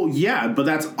 Well, yeah, but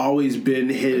that's always been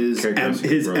his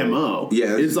MO.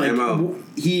 Yeah, it's like MO.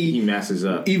 He messes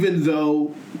up. Even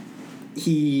though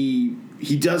he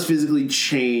does physically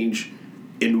change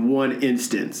in one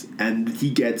instance, and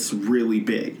he gets really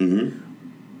big. Mm-hmm.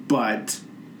 But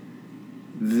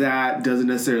that doesn't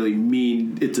necessarily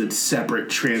mean it's a separate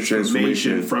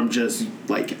transformation from just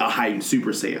like a heightened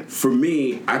Super Saiyan. For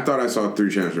me, I thought I saw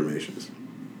 3 transformations.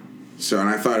 And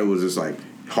I thought it was just like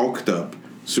hulked up,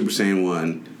 Super Saiyan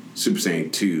 1, Super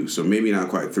Saiyan 2. So maybe not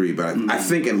quite 3, but I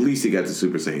think at least he got to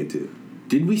Super Saiyan 2.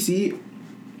 Did we see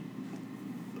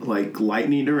like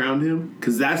lightning around him?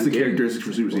 Because that's the characteristic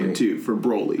for Super Saiyan 2 for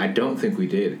Broly. I don't think we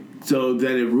did. So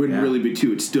then it wouldn't really be 2.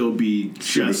 It'd still be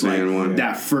just like Saiyan 1.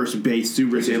 that first base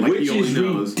Super Saiyan. Like Which he only is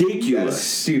knows. ridiculous. That's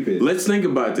stupid. Let's think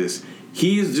about this.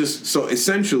 He is just, so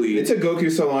essentially... It took Goku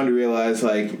so long to realize,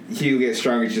 like, he would get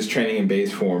stronger just training in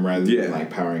base form rather than, like,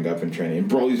 powering up and training.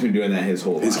 Broly's been doing that his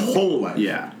whole life.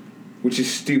 Yeah. Which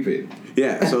is stupid.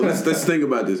 Yeah, so let's think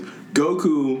about this.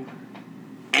 Goku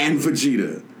and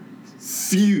Vegeta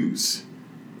fuse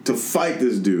to fight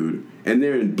this dude, and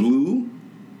they're in blue,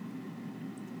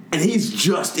 and he's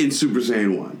just in Super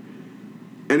Saiyan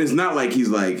 1. And it's not like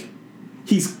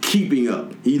he's keeping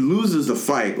up. He loses the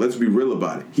fight. Let's be real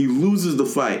about it. He loses the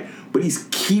fight, but he's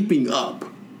keeping up.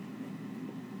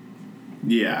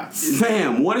 Yeah.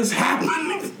 Fam, what is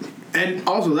happening? And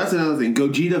also, that's another thing.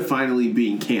 Gogeta finally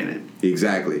being canon.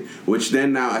 Exactly. Which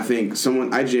then now I think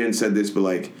IGN said this, but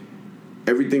like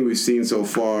everything we've seen so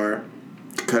far,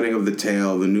 cutting of the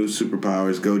tail, the new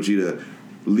superpowers, Gogeta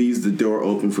leaves the door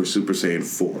open for Super Saiyan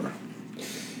 4.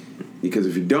 Because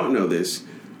if you don't know this,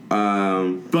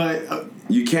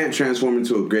 you can't transform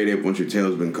into a great ape once your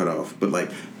tail's been cut off. But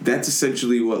like that's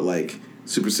essentially what like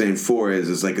Super Saiyan 4 is.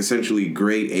 It's like essentially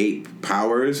great ape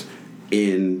powers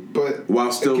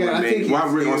while still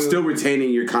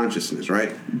retaining your consciousness,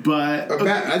 right? But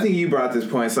I think you brought this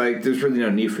point. It's like there's really no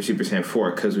need for Super Saiyan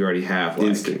 4 because we already have like,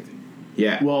 instinct.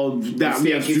 Yeah. Well, that we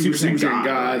have Super Saiyan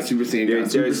God, Super Saiyan God.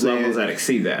 There's levels that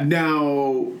exceed that.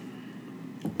 Now,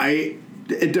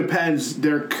 it depends.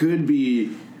 There could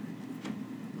be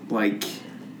like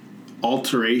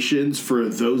alterations for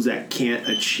those that can't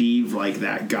achieve like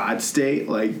that God state,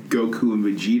 like Goku and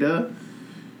Vegeta.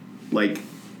 Like,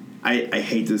 I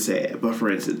hate to say it, but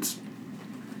for instance,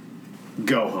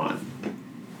 Gohan.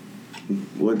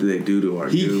 What did they do to our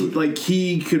dude? Like,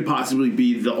 he could possibly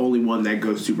be the only one that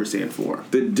goes Super Saiyan 4.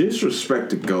 The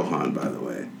disrespect to Gohan, by the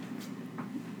way.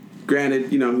 Granted,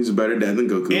 he's a better dad than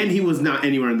Goku. And he was not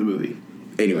anywhere in the movie.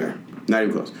 Anywhere. Not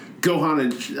even close. Gohan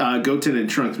and Goten and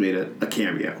Trunks made a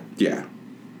cameo. Yeah.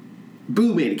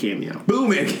 Boo made a cameo.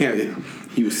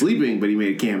 He was sleeping, but he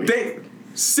made a cameo.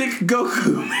 Sick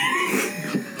Goku.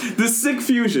 The sick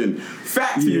fusion.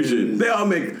 Fat fusion. They all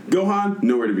make Gohan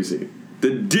nowhere to be seen.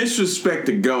 The disrespect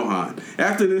to Gohan.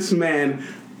 After this man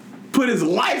put his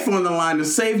life on the line to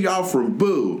save y'all from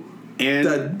Boo. And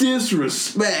the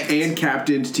disrespect. And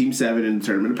captained Team 7 in the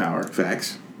Tournament of Power.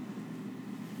 Facts.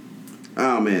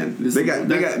 Oh man. They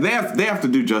have to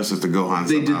do justice to Gohan.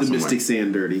 They did the Mystic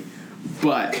Saiyan dirty.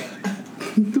 But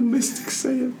the Mystic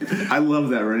Saiyan. I love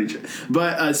that running joke.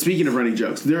 But speaking of running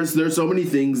jokes, there's so many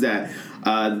things that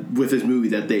with this movie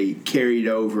that they carried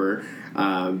over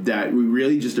that we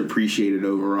really just appreciated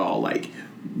overall, like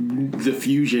the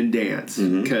fusion dance.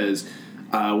 Because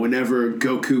whenever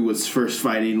Goku was first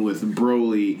fighting with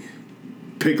Broly,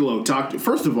 Piccolo talked.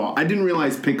 First of all, I didn't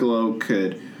realize Piccolo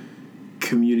could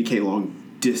communicate long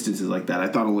distances like that. I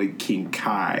thought only King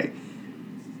Kai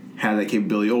had that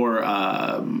capability, or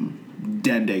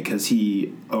Dende, because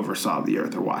he oversaw the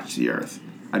Earth or watched the Earth.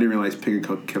 I didn't realize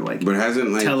Piccolo could but hasn't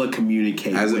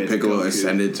telecommunicate. Hasn't Piccolo Goku.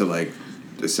 ascended to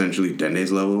essentially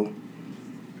Dende's level?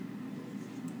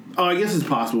 Oh, I guess it's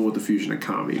possible with the fusion of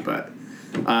Kami, but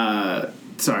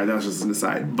sorry, that was just an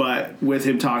aside. But with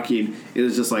him talking, it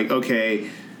was just like, okay,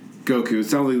 Goku, it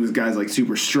sounds like this guy's like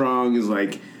super strong. Is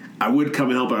like, I would come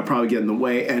and help, but I'd probably get in the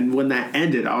way. And when that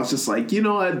ended, I was just like, you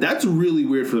know what? That's really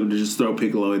weird for them to just throw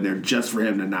Piccolo in there just for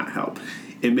him to not help.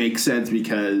 It makes sense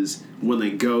because when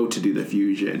they go to do the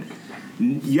fusion,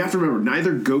 you have to remember,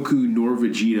 neither Goku nor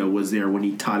Vegeta was there when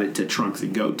he taught it to Trunks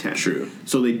and Goten. True.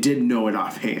 So they didn't know it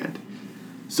offhand.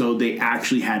 So they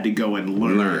actually had to go and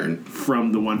learn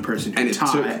from the one person who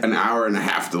taught. And it took an hour and a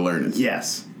half to learn it.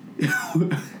 Yes.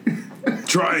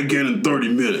 Try again in 30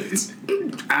 minutes.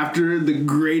 After the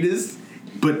greatest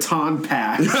baton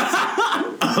pass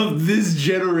of this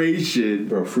generation.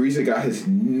 Bro, Frieza got his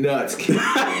nuts kicked.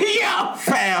 Yeah,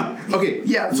 fam. Okay,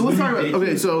 yeah. So let's talk about.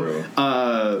 Okay,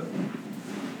 so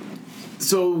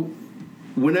so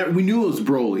whenever we knew it was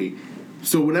Broly,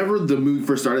 so whenever the movie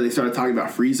first started, they started talking about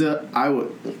Frieza. I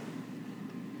would.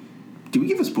 Did we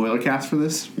give a spoiler cast for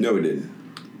this? No, we didn't.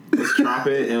 Let's drop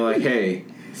it and like, hey,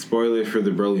 spoilers for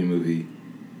the Broly movie.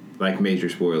 Like major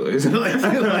spoilers. I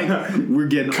feel like we're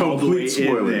getting all the way Complete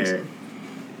spoilers. in there.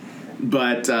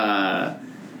 But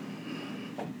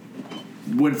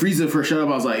when Frieza first showed up,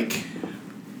 I was like,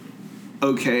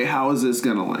 okay, how is this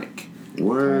gonna like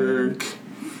Work.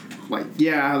 like,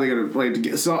 yeah, how are they gonna play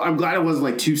together? So I'm glad it wasn't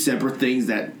like two separate things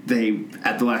that they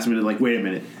at the last minute like, wait a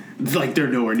minute, like they're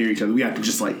nowhere near each other. We have to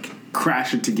just like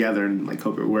crash it together and like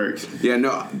hope it works. Yeah,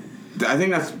 no, I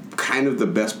think that's kind of the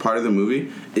best part of the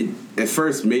movie. It at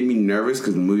first made me nervous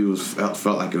because the movie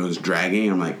felt like it was dragging.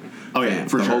 I'm like, Oh, yeah, man,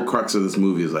 for the sure. whole crux of this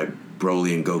movie is like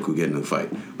Broly and Goku getting in a fight.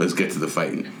 Let's get to the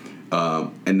fighting.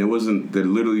 And there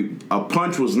literally a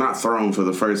punch was not thrown for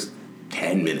the first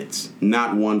 10 minutes.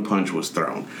 Not one punch was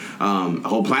thrown. The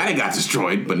whole planet got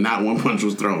destroyed, but not one punch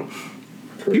was thrown.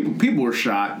 People were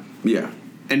shot, Yeah.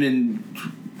 and then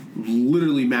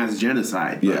literally mass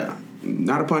genocide. but- Yeah,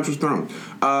 not a punch was thrown.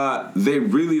 They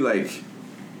really like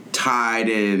tied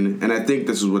in, and I think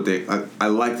this is what I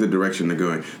like the direction they're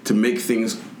going to make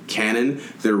things canon.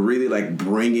 They're really like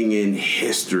bringing in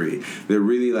history. They're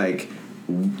really like,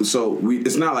 so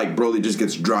it's not like Broly just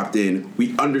gets dropped in.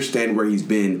 We understand where he's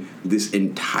been this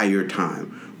entire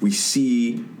time. We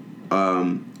see.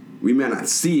 We may not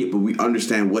see it, but we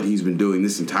understand what he's been doing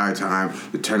this entire time.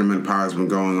 The tournament power's been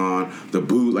going on. The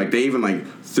Boo, like they even like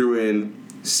threw in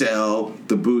Cell,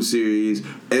 the Boo series,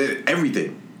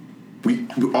 everything.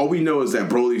 All we know is that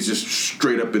Broly's just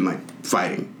straight up in like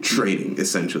fighting, trading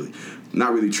essentially.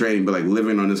 Not really trading, but like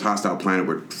living on this hostile planet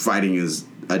where fighting is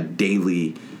a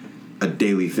daily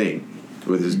thing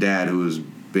with his dad, who is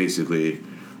basically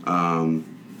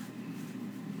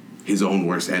his own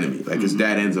worst enemy. Like his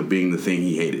dad ends up being the thing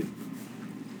he hated,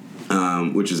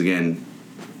 which is again,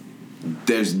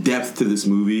 there's depth to this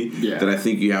movie that I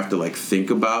think you have to like think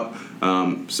about.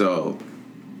 So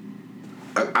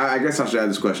I guess I should add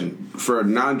this question for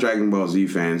non-Dragon Ball Z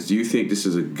fans: do you think this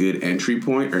is a good entry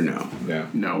point or no? Yeah.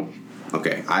 No.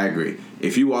 Okay, I agree.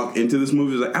 If you walk into this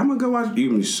movie like I'm gonna go watch, you're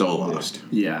gonna be so lost.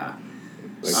 Yeah.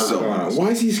 Like, what's going on? Why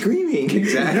is he screaming?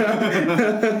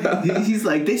 Exactly. He's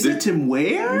like, they sent him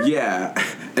where? Yeah,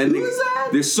 and Who is that?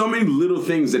 there's so many little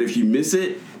things that if you miss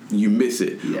it, you miss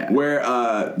it. Yeah. Where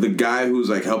the guy who's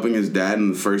like helping his dad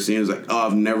in the first scene is like, "Oh,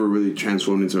 I've never really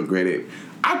transformed into a great ape."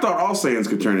 I thought all Saiyans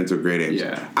could turn into a great ape.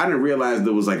 Yeah. I didn't realize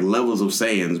there was like levels of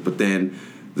Saiyans, but then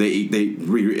they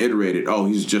reiterated, "Oh,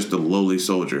 he's just a lowly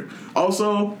soldier."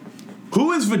 Also,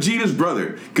 who is Vegeta's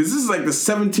brother? Because this is like the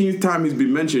 17th time he's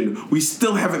been mentioned. We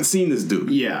still haven't seen this dude.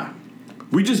 Yeah.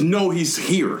 We just know he's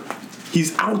here.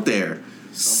 He's out there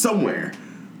somewhere.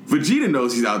 Vegeta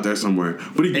knows he's out there somewhere,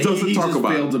 but he doesn't he talk just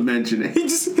about failed it. to mention it. He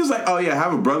was like, "Oh yeah, I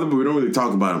have a brother, but we don't really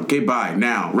talk about him." Okay, bye.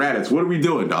 Now, Raditz, what are we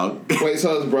doing, dog? Wait,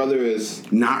 so his brother is...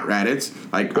 Not Raditz.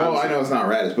 Like, Well, I know it's not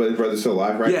Raditz, but his brother's still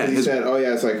alive, right? Yeah, He said, oh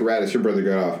yeah, it's like Raditz, your brother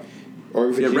got off.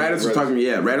 Or Yeah, Vegeta, Raditz was talking.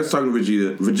 Yeah, Raditz was talking to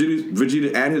Vegeta.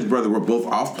 Vegeta and his brother were both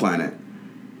off planet.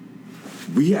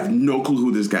 We have no clue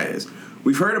who this guy is.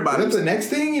 We've heard about Is him. that the next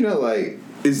thing? You know, like...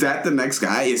 Is that the next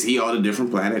guy? Is he on a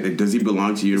different planet? Like, does he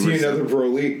belong to Is Universe? he another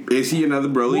Broly? Is he another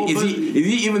Broly? Well, is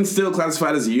he even still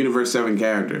classified as a Universe 7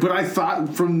 character? But I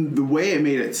thought from the way it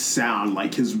made it sound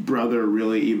like his brother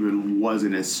really even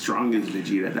wasn't as strong as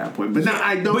Vegeta at that point. But now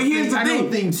I don't. But here's the I know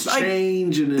thing. things Like,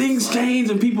 change and it's things like,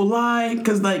 change and people lie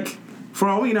because, like, for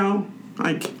all we know,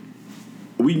 like,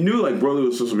 we knew like Broly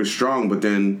was supposed to be strong, but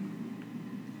then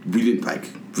we didn't like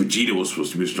Vegeta was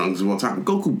supposed to be the strongest of all time.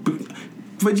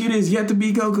 Vegeta is yet to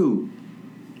be Goku.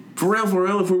 For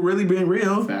real, if we're really being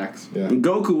real. Facts. Yeah.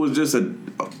 Goku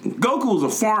was a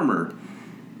farmer.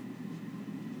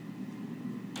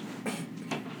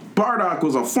 Bardock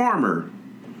was a farmer.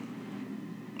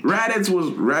 Raditz was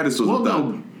Well, a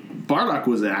dog. no, Bardock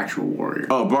was an actual warrior.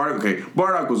 Oh,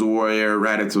 Bardock was a warrior.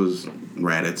 Raditz was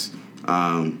Raditz.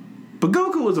 But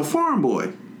Goku was a farm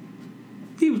boy.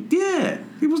 He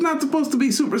was not supposed to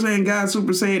be Super Saiyan God,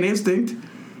 Super Saiyan Instinct.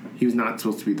 He was not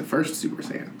supposed to be the first Super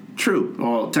Saiyan. True.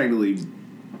 Well, technically,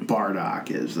 Bardock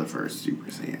is the first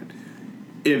Super Saiyan.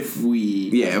 If we...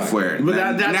 Yeah, if we're... But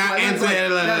that's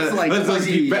like... Let's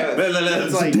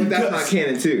That's like, but that's not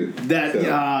canon too. That, So.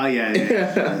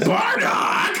 yeah.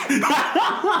 Bardock!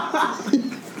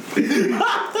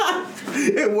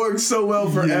 It works so well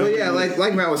for everyone. Yeah,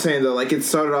 like Matt was saying though, like it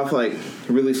started off like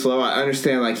really slow. I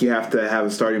understand like you have to have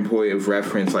a starting point of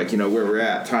reference, like where we're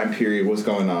at, time period, what's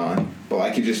going on. But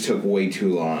like it just took way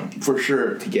too long for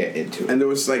sure to get into it. And there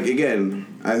was like again,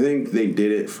 I think they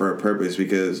did it for a purpose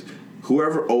because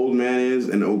whoever old man is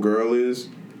and old girl is,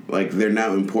 like they're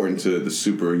now important to the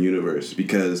super universe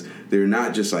because they're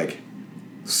not just like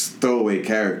throwaway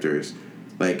characters.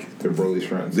 Like they're Broly's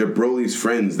friends. They're Broly's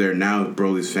friends. They're now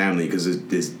Broly's family because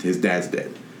his dad's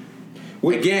dead.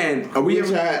 Again, are we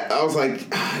ever? I was like,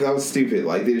 that was stupid.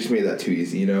 Like they just made that too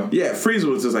easy, Yeah, Frieza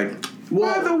was just like.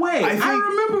 By the way, I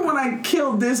remember when I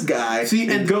killed this guy. See,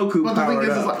 and Goku but the powered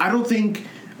thing is, up. I don't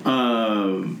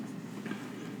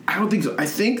think so. I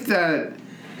think that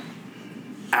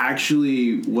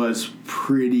actually was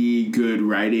pretty good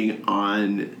writing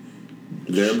on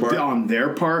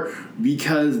their part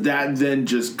because that then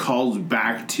just calls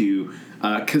back to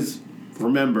because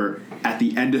remember at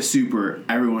the end of Super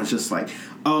everyone's just like,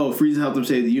 oh, Frieza helped him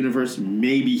save the universe,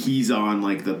 maybe he's on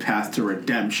like the path to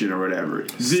redemption or whatever.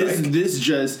 This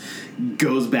just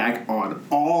goes back on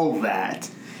all that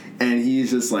and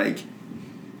he's like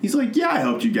yeah, I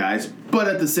helped you guys, but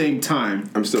at the same time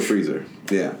I'm still Frieza.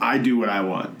 Yeah, I do what I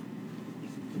want.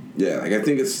 Yeah, like I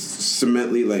think it's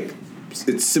cementing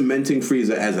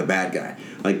Frieza as a bad guy.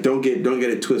 Like don't get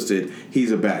it twisted.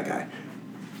 He's a bad guy.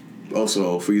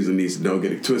 Also, Frieza needs to don't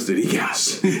get it twisted. He got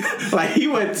like he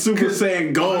went Super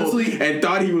Saiyan Gold and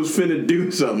thought he was finna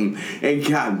do something and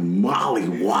got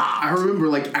mollywopped. I remember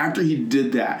like after he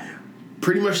did that,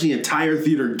 pretty much the entire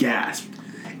theater gasped,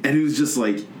 and it was just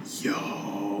like,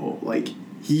 yo, like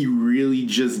he really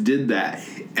just did that,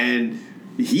 and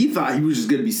he thought he was just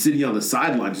gonna be sitting on the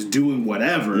sidelines doing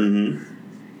whatever. Mm-hmm.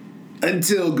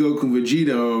 Until Goku and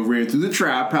Vegeta ran through the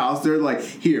trap house. They're like,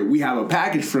 here, we have a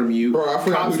package from you. Bro, I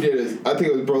forgot who did it. I think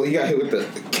it was Broly. He got hit with the...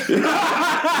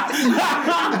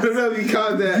 I don't know if you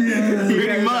caught that. Yeah,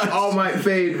 pretty much. All Might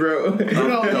Fade, bro.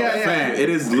 Man, it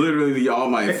is literally the All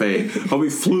Might Fade.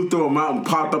 Homie flew through a mountain,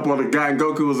 popped up on the guy, and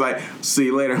Goku was like, see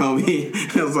you later, homie.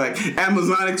 It was like,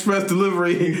 Amazon Express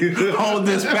delivery. Hold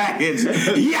this package.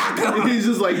 Yaka! He's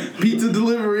just like, pizza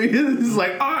delivery. He's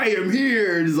like, I am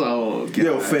here. It's like, oh, God.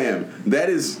 Yo, fam. That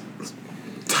is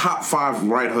top 5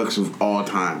 right hooks of all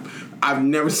time. I've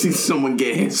never seen someone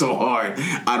get hit so hard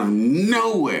out of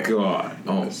nowhere. God,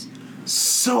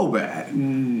 so bad.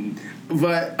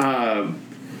 But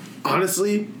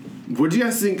honestly, what do you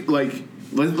guys think? Like,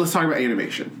 let's talk about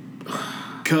animation.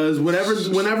 Because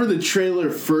whenever the trailer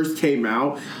first came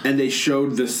out and they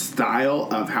showed the style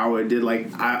of how it did,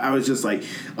 like I was just like,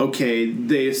 okay,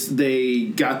 they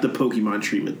got the Pokemon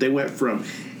treatment. They went from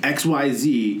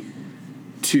XYZ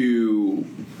to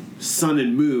Sun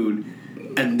and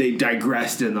Moon, and they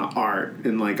digressed in the art,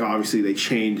 and like obviously they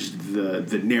changed the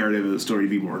narrative of the story to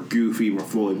be more goofy, more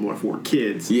fully, more for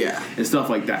kids, and stuff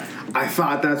like that. I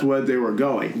thought that's where they were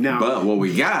going. Now, but what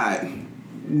we got,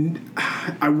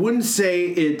 I wouldn't say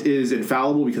it is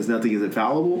infallible because nothing is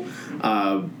infallible,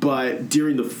 but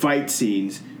during the fight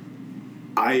scenes,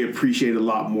 I appreciate a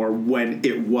lot more when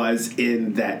it was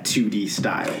in that 2D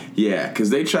style. Yeah, because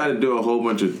they tried to do a whole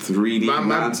bunch of 3D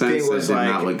nonsense that did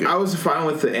not look good. I was fine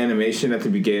with the animation at the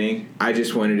beginning. I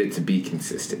just wanted it to be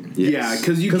consistent. Yes. Yeah,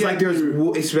 because like there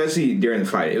was, especially during the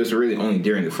fight, it was really only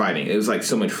during the fighting. It was like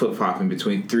so much flip flopping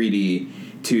between 3D.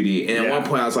 2D, and at one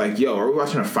point I was like, "Yo, are we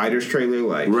watching a Fighters trailer?"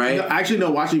 Like, right?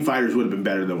 No, watching Fighters would have been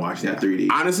better than watching that 3D.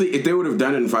 Honestly, if they would have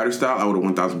done it in Fighter style, I would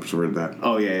have 1,000% read that.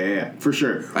 Oh yeah, for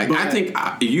sure. Like, but I think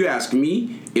if you ask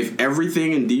me, if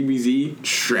everything in DBZ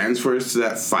transfers to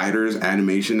that Fighters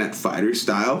animation, that Fighters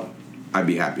style, I'd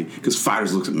be happy because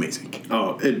Fighters looks amazing.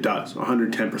 Oh, it does,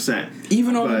 110%.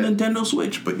 Even on the Nintendo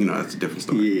Switch, but that's a different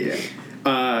story.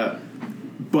 Yeah.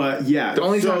 But yeah, the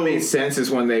only time it made sense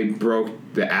is when they broke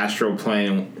the astral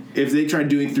plane. If they tried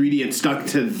doing 3D and stuck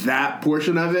to that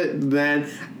portion of it, then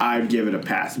I'd give it a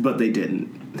pass. But they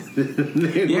didn't.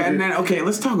 And then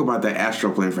let's talk about that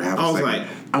astral plane for half a second.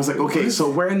 I was like, okay,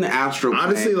 so we're in the astral plane.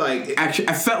 Honestly, like, actually,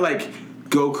 I felt like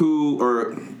Goku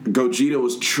or Gogeta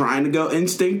was trying to go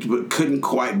instinct, but couldn't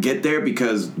quite get there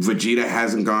because Vegeta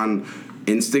hasn't gone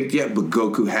instinct yet, but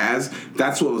Goku has.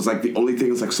 That's what was like the only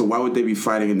thing. It's like, so why would they be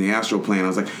fighting in the astral plane? I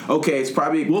was like, okay, it's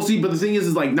probably but the thing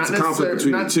is like not necessarily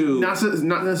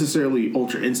not necessarily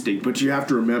Ultra Instinct, but you have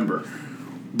to remember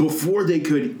before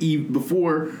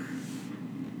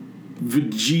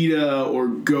Vegeta or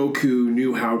Goku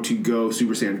knew how to go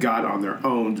Super Saiyan God on their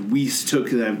own, we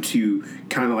took them to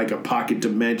kind of like a pocket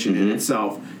dimension in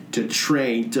itself to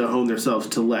train, to hone themselves,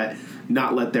 to let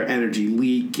not let their energy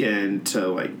leak and to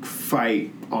like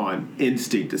fight on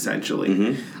instinct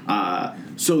essentially.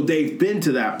 So they've been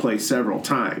to that place several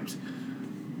times.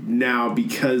 Now,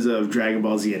 because of Dragon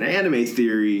Ball Z and anime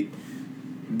theory,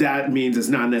 that means it's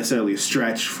not necessarily a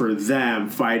stretch for them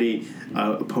fighting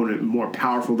an opponent more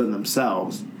powerful than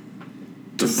themselves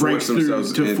to break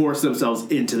through, to force themselves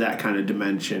into that kind of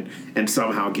dimension and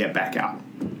somehow get back out.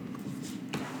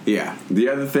 Yeah. The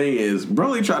other thing is,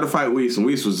 Broly tried to fight Whis, and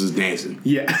Whis was just dancing.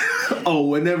 Yeah.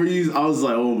 Whenever I was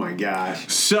like, oh my gosh.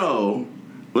 So,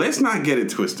 let's not get it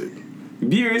twisted.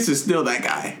 Beerus is still that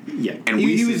guy. Yeah. And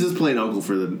he was just playing uncle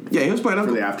for the... Yeah, he was playing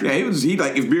uncle. For the after. Yeah, he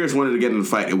like, if Beerus wanted to get in the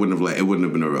fight, it wouldn't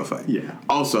have been a real fight. Yeah.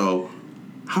 Also,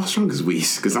 how strong is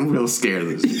Whis? Because I'm real scared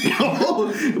of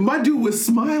this. My dude was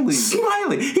smiling.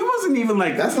 He wasn't even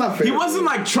like... That's not fair. He wasn't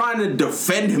like trying to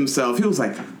defend himself. He was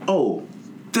like, oh...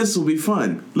 this will be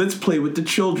fun. Let's play with the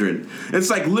children. It's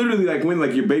like literally like when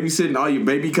like you're babysitting all your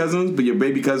baby cousins, but your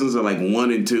baby cousins are like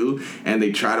 1 and 2, and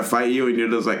they try to fight you, and you're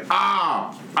just like,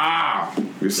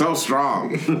 you're so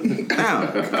strong.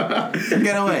 Now,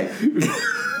 get away.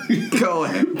 Go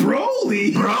ahead.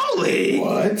 Broly.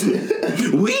 What?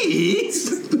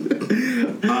 Whis.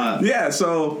 Yeah.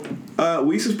 So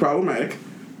Whis is problematic,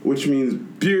 which means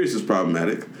Beerus is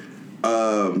problematic.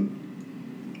 And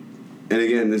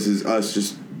again, this is us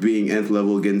just being nth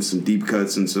level, getting some deep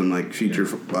cuts and some like future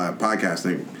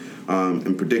podcasting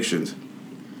and predictions.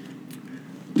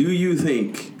 Do you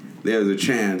think there's a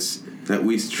chance that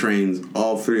Whis trains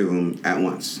all 3 of them at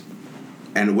once?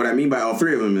 And what I mean by all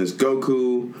 3 of them is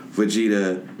Goku,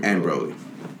 Vegeta, and Broly.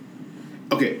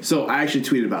 Okay, so I actually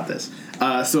tweeted about this.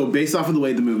 So based off of the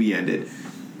way the movie ended,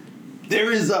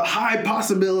 there is a high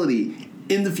possibility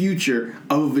in the future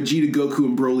of a Vegeta, Goku,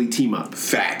 and Broly team up.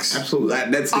 Facts. Absolutely.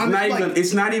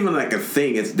 It's not even like a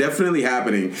thing. It's definitely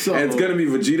happening. So, and it's going to be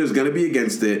Vegeta's going to be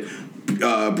against it.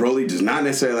 Broly does not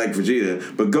necessarily like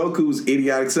Vegeta, but Goku's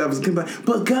idiotic self is going to be like,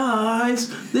 but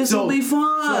guys, this will be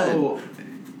fun. So,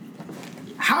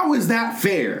 how is that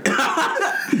fair?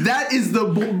 That is the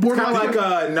board. Kind of like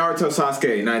Naruto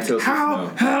Sasuke, Naito.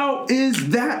 How is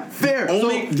that fair?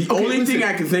 The only thing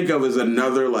I can think of is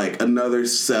another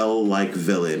Cell-like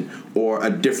villain or a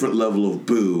different level of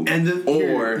Boo,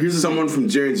 here's someone from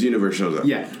Jiren's universe shows up.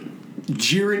 Yeah,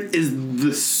 Jiren is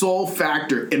the sole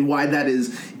factor in why that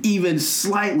is even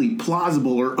slightly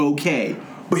plausible or okay.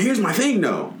 But here's my thing,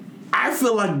 though. I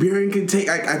feel like Jiren can take.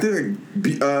 I think.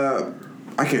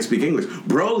 I can't speak English.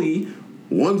 Broly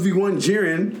 1v1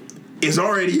 Jiren is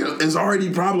already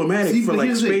problematic for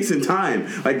like space and time.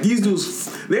 Like these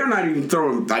dudes, they're not even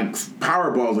throwing like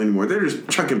power balls anymore. They're just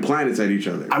chucking planets at each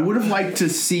other. I would have liked to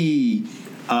see in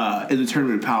the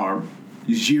Tournament of Power,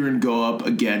 Jiren go up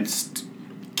against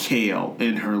Kale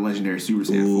in her legendary Super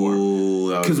Saiyan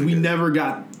 4, because we never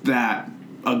got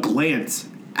a glance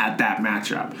at that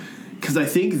matchup. Because I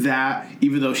think that,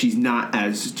 even though she's not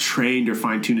as trained or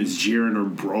fine-tuned as Jiren or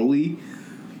Broly,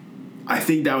 I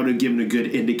think that would have given a good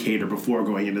indicator before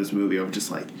going into this movie of just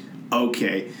like,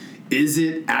 okay, is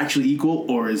it actually equal,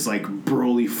 or is like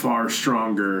Broly far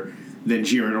stronger than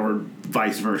Jiren, or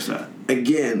vice versa?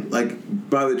 Again, like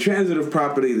by the transitive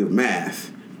property of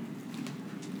math,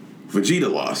 Vegeta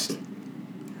lost.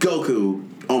 Goku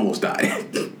almost died.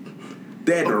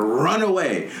 They had to run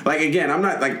away. Like, again, I'm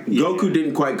not, like, Goku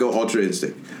didn't quite go Ultra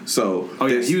Instinct. So,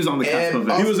 he was on the cusp of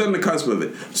it. He was on the cusp of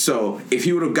it. So, if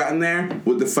he would have gotten there,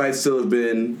 would the fight still have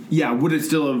been... Yeah, would it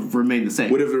still have remained the same?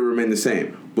 Would have remained the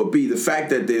same. But B, the fact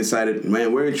that they decided,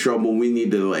 man, we're in trouble, we need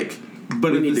to, like,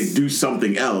 we need to do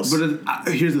something else. But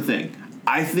here's the thing.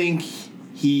 I think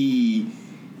he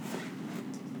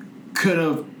could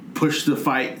have pushed the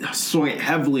fight, swung it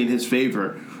heavily in his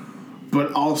favor.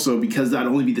 But also, because that'd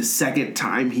only be the second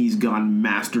time he's gone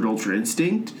mastered Ultra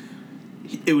Instinct,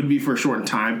 it would be for a short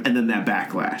time, and then that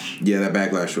backlash. Yeah, that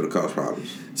backlash would have caused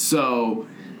problems. So,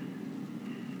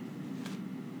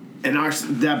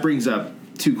 that brings up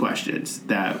 2 questions.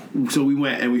 So we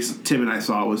went and Tim and I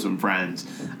saw it with some friends,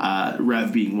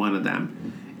 Rev being one of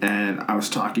them, and I was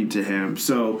talking to him.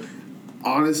 So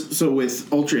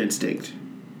with Ultra Instinct,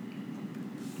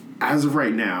 as of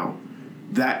right now,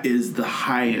 that is the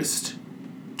highest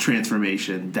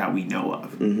transformation that we know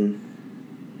of. Mm-hmm.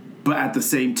 But at the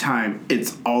same time,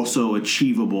 it's also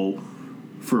achievable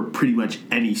for pretty much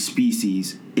any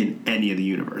species in any of the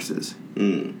universes.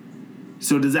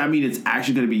 So does that mean it's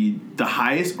actually going to be the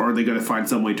highest, or are they going to find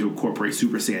some way to incorporate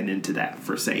Super Saiyan into that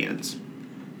for Saiyans?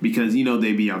 Because,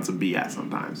 they be on some BS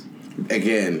sometimes.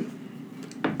 Again,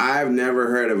 I've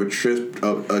never heard of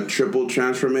a triple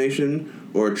transformation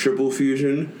or a triple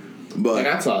fusion But Like,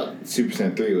 I thought Super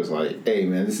Saiyan 3 was like, hey,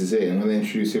 man, this is it. And when they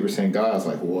introduced Super Saiyan God, I was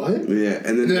like, what? yeah,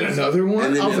 and then another one?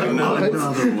 And then I was there's like,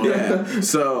 Another one. Yeah.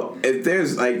 So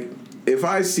if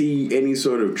I see any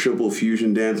sort of triple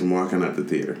fusion dance, I'm walking out the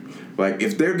theater. Like,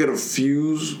 if they're gonna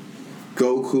fuse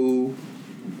Goku,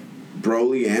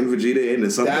 Broly, and Vegeta into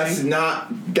something, That's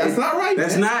not right.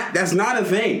 That's not a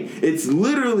thing. It's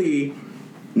literally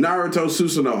Naruto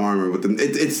Susanoo armor with them.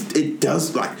 It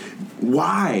does, like,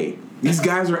 why? These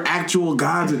guys are actual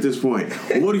gods at this point.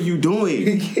 What are you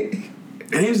doing?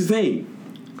 And here's the thing.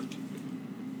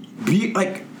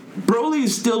 Broly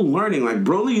is still learning. Like,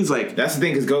 Broly is like... That's the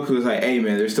thing, because Goku was like, hey,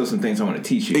 man, there's still some things I want to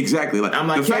teach you. Exactly. Like, I'm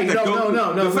like, the fact hey, that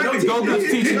no. The fact that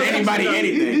Goku's teaching anybody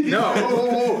anything.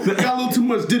 No. Got a little too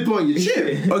much dip on your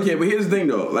chin. Okay, but here's the thing,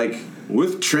 though. Like,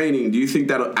 with training, do you think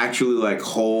that'll actually, like,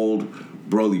 hold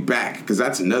Broly back? Because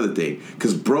that's another thing.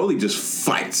 Because Broly just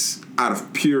fights out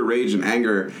of pure rage and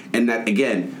anger. And that,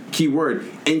 again, key word,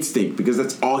 instinct. Because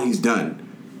that's all he's done.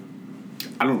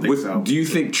 I don't think so. Do you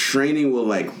think training will,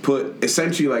 like, put...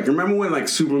 Essentially, like, remember when, like,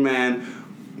 Superman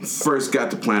first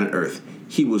got to planet Earth?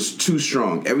 He was too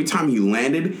strong. Every time he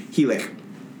landed, he, like,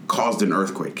 caused an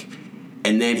earthquake.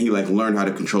 And then he, like, learned how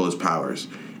to control his powers.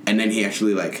 And then he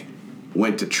actually, like,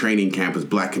 went to training camp as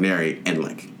Black Canary and,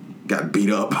 like, got beat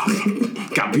up.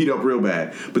 Got beat up real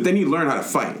bad. But then he learned how to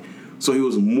fight. So he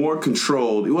was more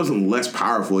controlled. He wasn't less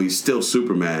powerful. He's still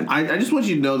Superman. I just want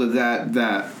you to know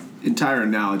that entire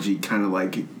analogy kind of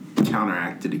like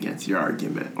counteracted against your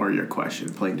argument or your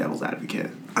question, playing devil's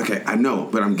advocate. Okay, I know,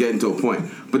 but I'm getting to a point.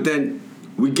 But then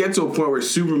we get to a point where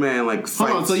Superman, like, fights.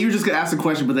 Hold on, so you were just going to ask the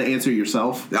question but then answer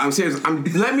yourself? I'm serious.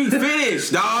 Let me finish,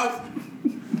 dog.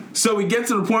 So we get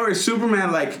to the point where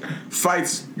Superman, like,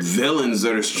 fights villains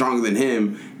that are stronger than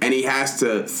him, and he has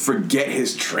to forget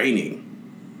his training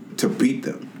to beat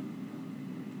them.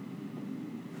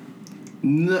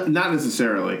 Not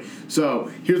necessarily.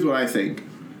 So here's what I think.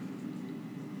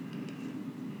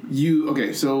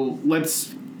 So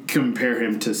let's compare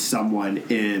him to someone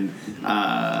in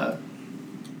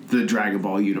the Dragon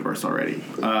Ball universe already.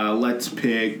 Let's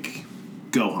pick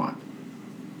Gohan.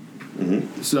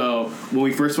 Mm-hmm. So when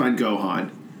we first find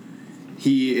Gohan,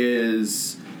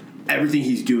 everything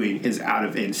he's doing is out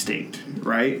of instinct,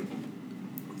 right?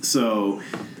 So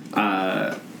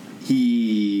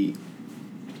he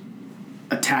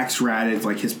attacks Raditz,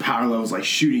 like his power level's like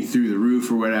shooting through the roof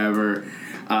or whatever.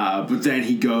 But then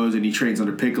he goes and he trains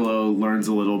under Piccolo, learns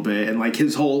a little bit, and like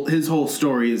his whole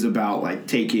story is about like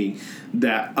taking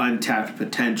that untapped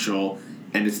potential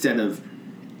and instead of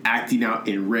acting out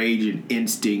in rage and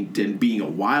instinct and being a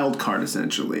wild card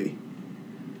essentially.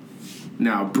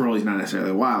 Now Broly's not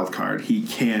necessarily a wild card. He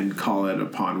can call it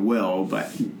upon will,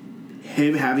 but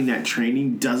him having that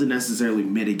training doesn't necessarily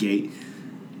mitigate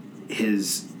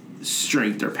his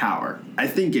strength or power. I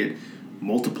think it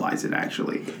multiplies it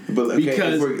actually. But okay,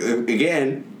 because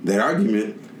again, that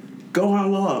argument,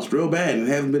 Gohan lost real bad and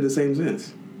haven't been the same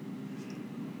since.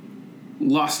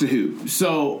 Lost to who?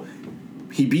 So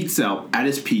he beat Cell at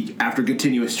his peak after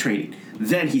continuous training.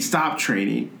 Then he stopped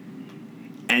training,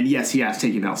 and yes, he has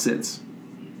taken out since.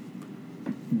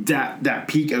 That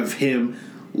peak of him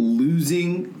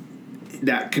losing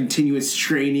that continuous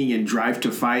training and drive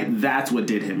to fight, that's what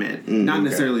did him in. Not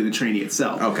necessarily the training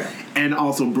itself. Okay. And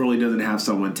also, Broly doesn't have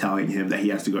someone telling him that he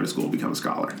has to go to school and become a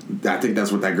scholar. I think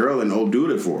that's what that girl and old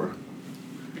dude is for.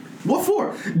 What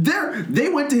for? They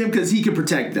went to him because he could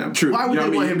protect them. True. Why would they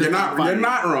want him to stop fighting? You're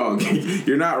not wrong.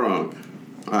 You're not wrong.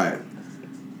 All right.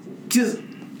 Just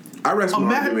I rest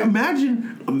my argument.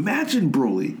 Imagine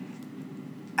Broly,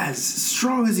 as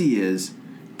strong as he is,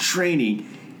 training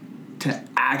to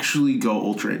actually go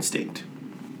Ultra Instinct.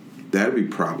 That'd be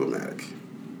problematic.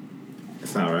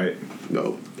 It's not right.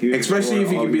 No. He Especially if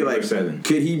he could be like, 7.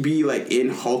 could he be like in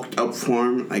hulked up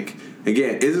form? Like,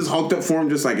 again, is his hulked up form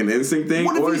just like an instinct thing?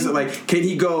 Or is it like, can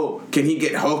he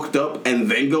get hulked up and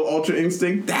then go Ultra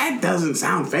Instinct? That doesn't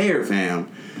sound fair,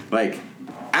 fam. Like,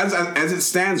 as it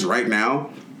stands right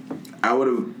now, I would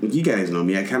have, you guys know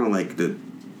me, I kind of like the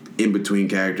in-between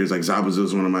characters. Like Zabuza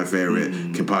is one of my favorite.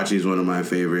 Kenpachi is one of my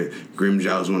favorite.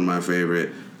 Grimmjow is one of my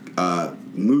favorite.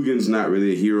 Mugen's not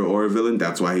really a hero or a villain.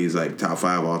 That's why he's like top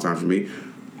 5 all time for me.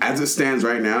 As it stands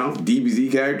right now,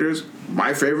 DBZ characters,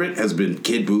 my favorite has been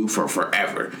Kid Buu for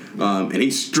forever. And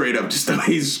he's straight up just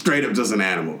an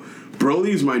animal. Broly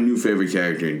is my new favorite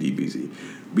character in DBZ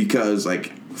because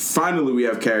like finally we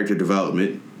have character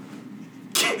development.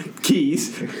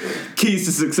 Keys to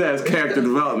success, character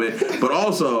development, but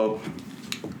also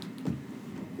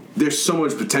there's so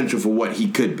much potential for what he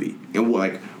could be and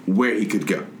like where he could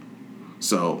go.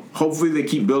 So hopefully they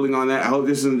keep building on that. I hope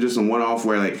this isn't just a one-off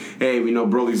where like, hey, we know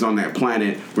Broly's on that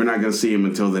planet. We're not going to see him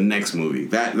until the next movie.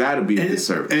 That'd be a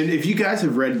disservice. And if you guys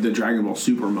have read the Dragon Ball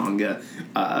Super manga,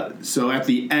 so at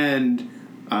the end,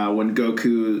 when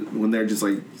Goku, when they're just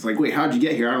like, it's like, wait, how'd you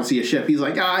get here? I don't see a ship. He's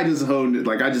like, I just honed it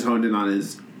in on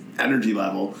his energy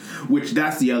level, which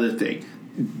that's the other thing.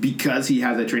 Because he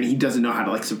has that training, he doesn't know how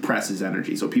to like suppress his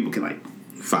energy, so people can like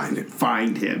find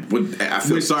him. I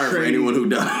feel sorry for anyone who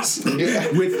does.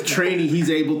 With training, he's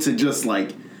able to just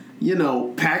like,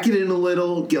 pack it in a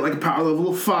little, get like a power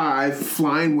level of 5,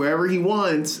 flying wherever he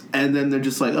wants, and then they're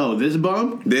just like, oh, this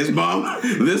bum,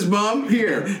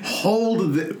 here,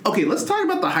 hold the. Okay, let's talk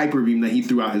about the hyper beam that he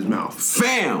threw out his mouth.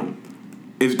 Fam,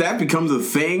 if that becomes a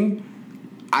thing,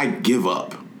 I give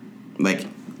up. Like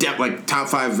top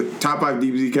five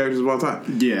DBZ characters of all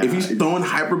time. Yeah. If he's throwing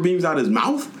hyper beams out his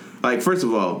mouth, like first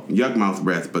of all, yuck mouth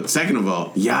breath, but second of all,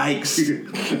 yikes.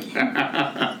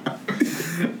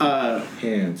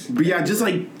 Hands. But yeah, just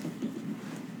like,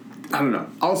 I don't know.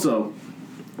 Also,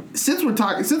 since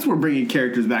we're bringing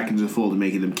characters back into the fold and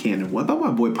making them canon, what about my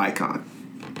boy Pycon?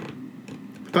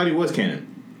 I thought he was canon.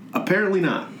 Apparently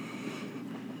not.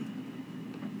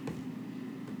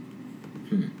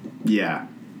 Yeah.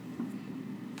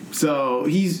 So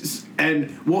he is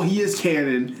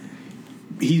canon.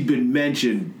 He's been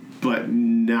mentioned, but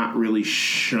not really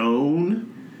shown.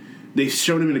 They've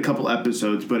shown him in a couple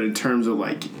episodes, but in terms of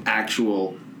like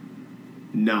actual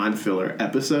non-filler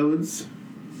episodes,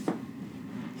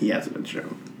 he hasn't been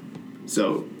shown.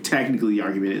 So technically, the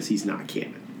argument is he's not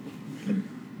canon.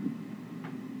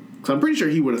 So I'm pretty sure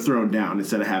he would have thrown down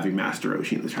instead of having Master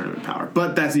Roshi in the Tournament Power.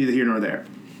 But that's neither here nor there.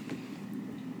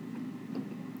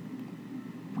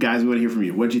 Guys, we want to hear from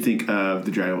you. What did you think of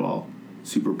the Dragon Ball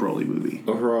Super Broly movie?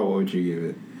 Overall, what would you give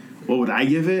it? What would I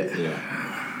give it? Yeah.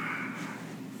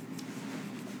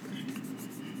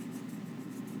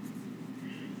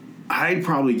 I'd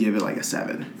probably give it like a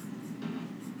 7.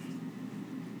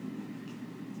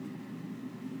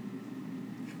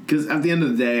 Because at the end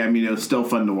of the day, I mean, it was still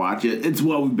fun to watch it. It's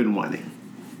what we've been wanting.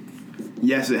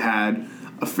 Yes, it had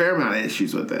a fair amount of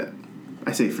issues with it.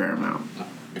 I say fair amount.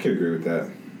 I could agree with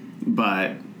that.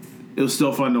 But it was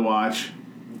still fun to watch.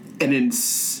 And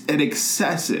an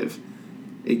excessive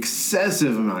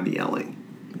amount of yelling.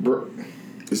 Bro.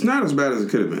 It's not as bad as it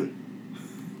could have been.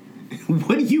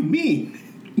 What do you mean?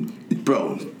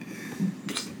 Bro,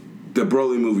 the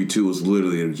Broly movie 2 was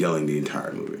literally yelling the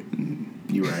entire movie.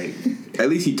 You're right. At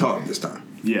least he talked this time.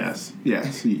 Yes,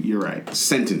 you're right.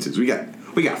 Sentences. We got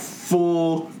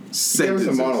full sentences. Give us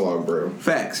a monologue, bro.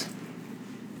 Facts.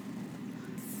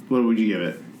 What would you give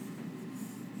it?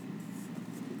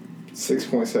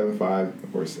 6.75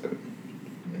 or 7.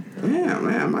 Yeah,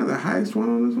 man, am I the highest one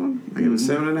on this one? I give it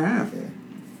 7.5. Yeah.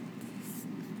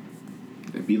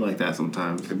 It'd be like that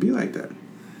sometimes. It'd be like that.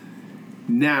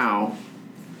 Now,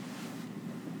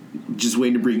 just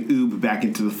waiting to bring Oob back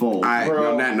into the fold.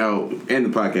 On that note, end the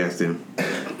podcast, Tim.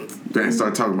 Then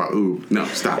start talking about Oob. No,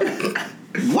 stop.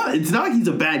 What? It's not like he's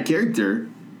a bad character.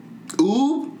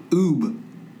 Oob.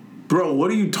 Bro,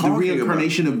 what are you talking about? The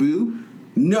reincarnation of Boo?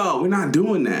 No, we're not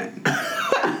doing that.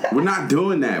 We're not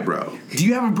doing that, bro. Do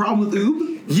you have a problem with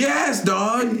Oob? Yes,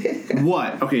 dog.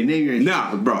 What? Okay, name your...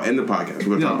 Nah, bro, end the podcast.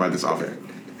 We're going to talk about this off air.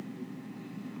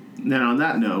 Now, on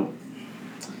that note,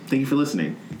 thank you for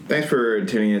listening. Thanks for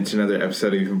tuning in to another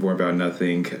episode of Even More About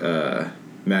Nothing.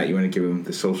 Matt, you want to give him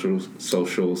the socials? The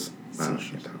socials. Tell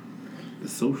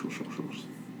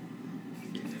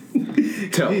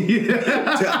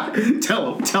him.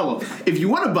 Tell him. If you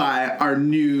want to buy our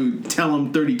new Tell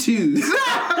 'em 32s,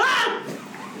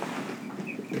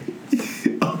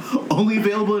 only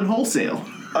available in wholesale.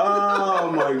 Oh,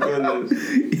 my goodness.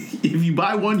 If you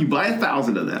buy one, you buy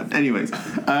 1,000 of them. Anyways,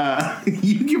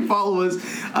 you can follow us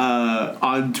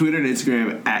on Twitter and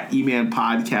Instagram at eMan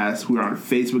Podcast. We're on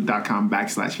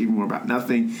Facebook.com/Even More About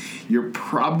Nothing. You're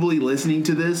probably listening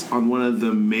to this on one of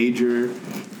the major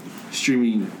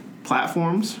streaming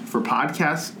platforms for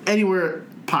podcasts. Anywhere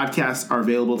podcasts are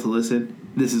available to listen,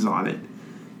 this is on it.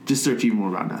 Just search Even More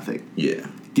About Nothing. Yeah.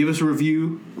 Give us a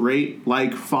review, rate,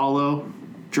 like, follow,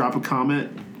 drop a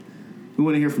comment. We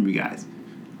want to hear from you guys.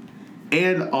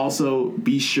 And also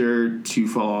be sure to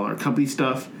follow all our company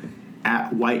stuff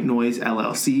at White Noise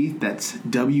LLC. That's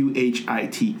WHITE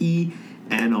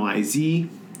NOIZ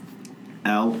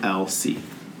LLC.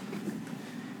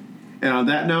 And on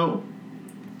that note,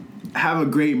 have a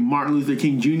great Martin Luther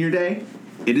King Jr. Day.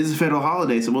 It is a federal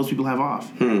holiday, so most people have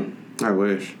off. I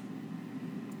wish.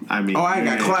 I mean, I ain't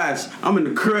got class. I'm in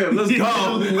the crib. Let's go.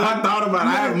 I thought about it.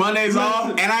 I have Mondays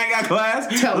off, and I ain't got class.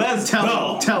 Tell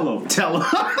him.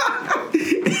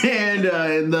 And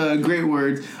And in the great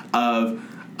words of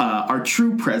our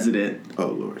true president, Oh,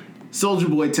 Lord. Soulja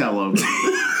Boy, tell him.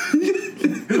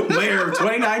 Mayor of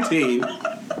 2019.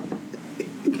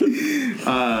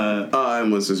 I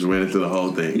almost just ran into the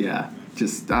whole thing. Yeah,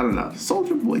 just, I don't know.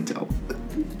 Soulja Boy, tell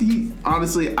him.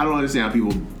 Honestly, I don't understand how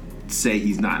people say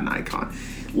he's not an icon.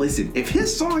 Listen, if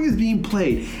his song is being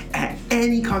played at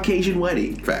any Caucasian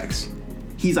wedding, Facts.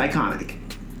 he's iconic.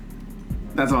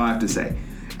 That's all I have to say.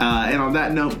 And on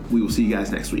that note, we will see you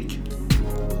guys next week.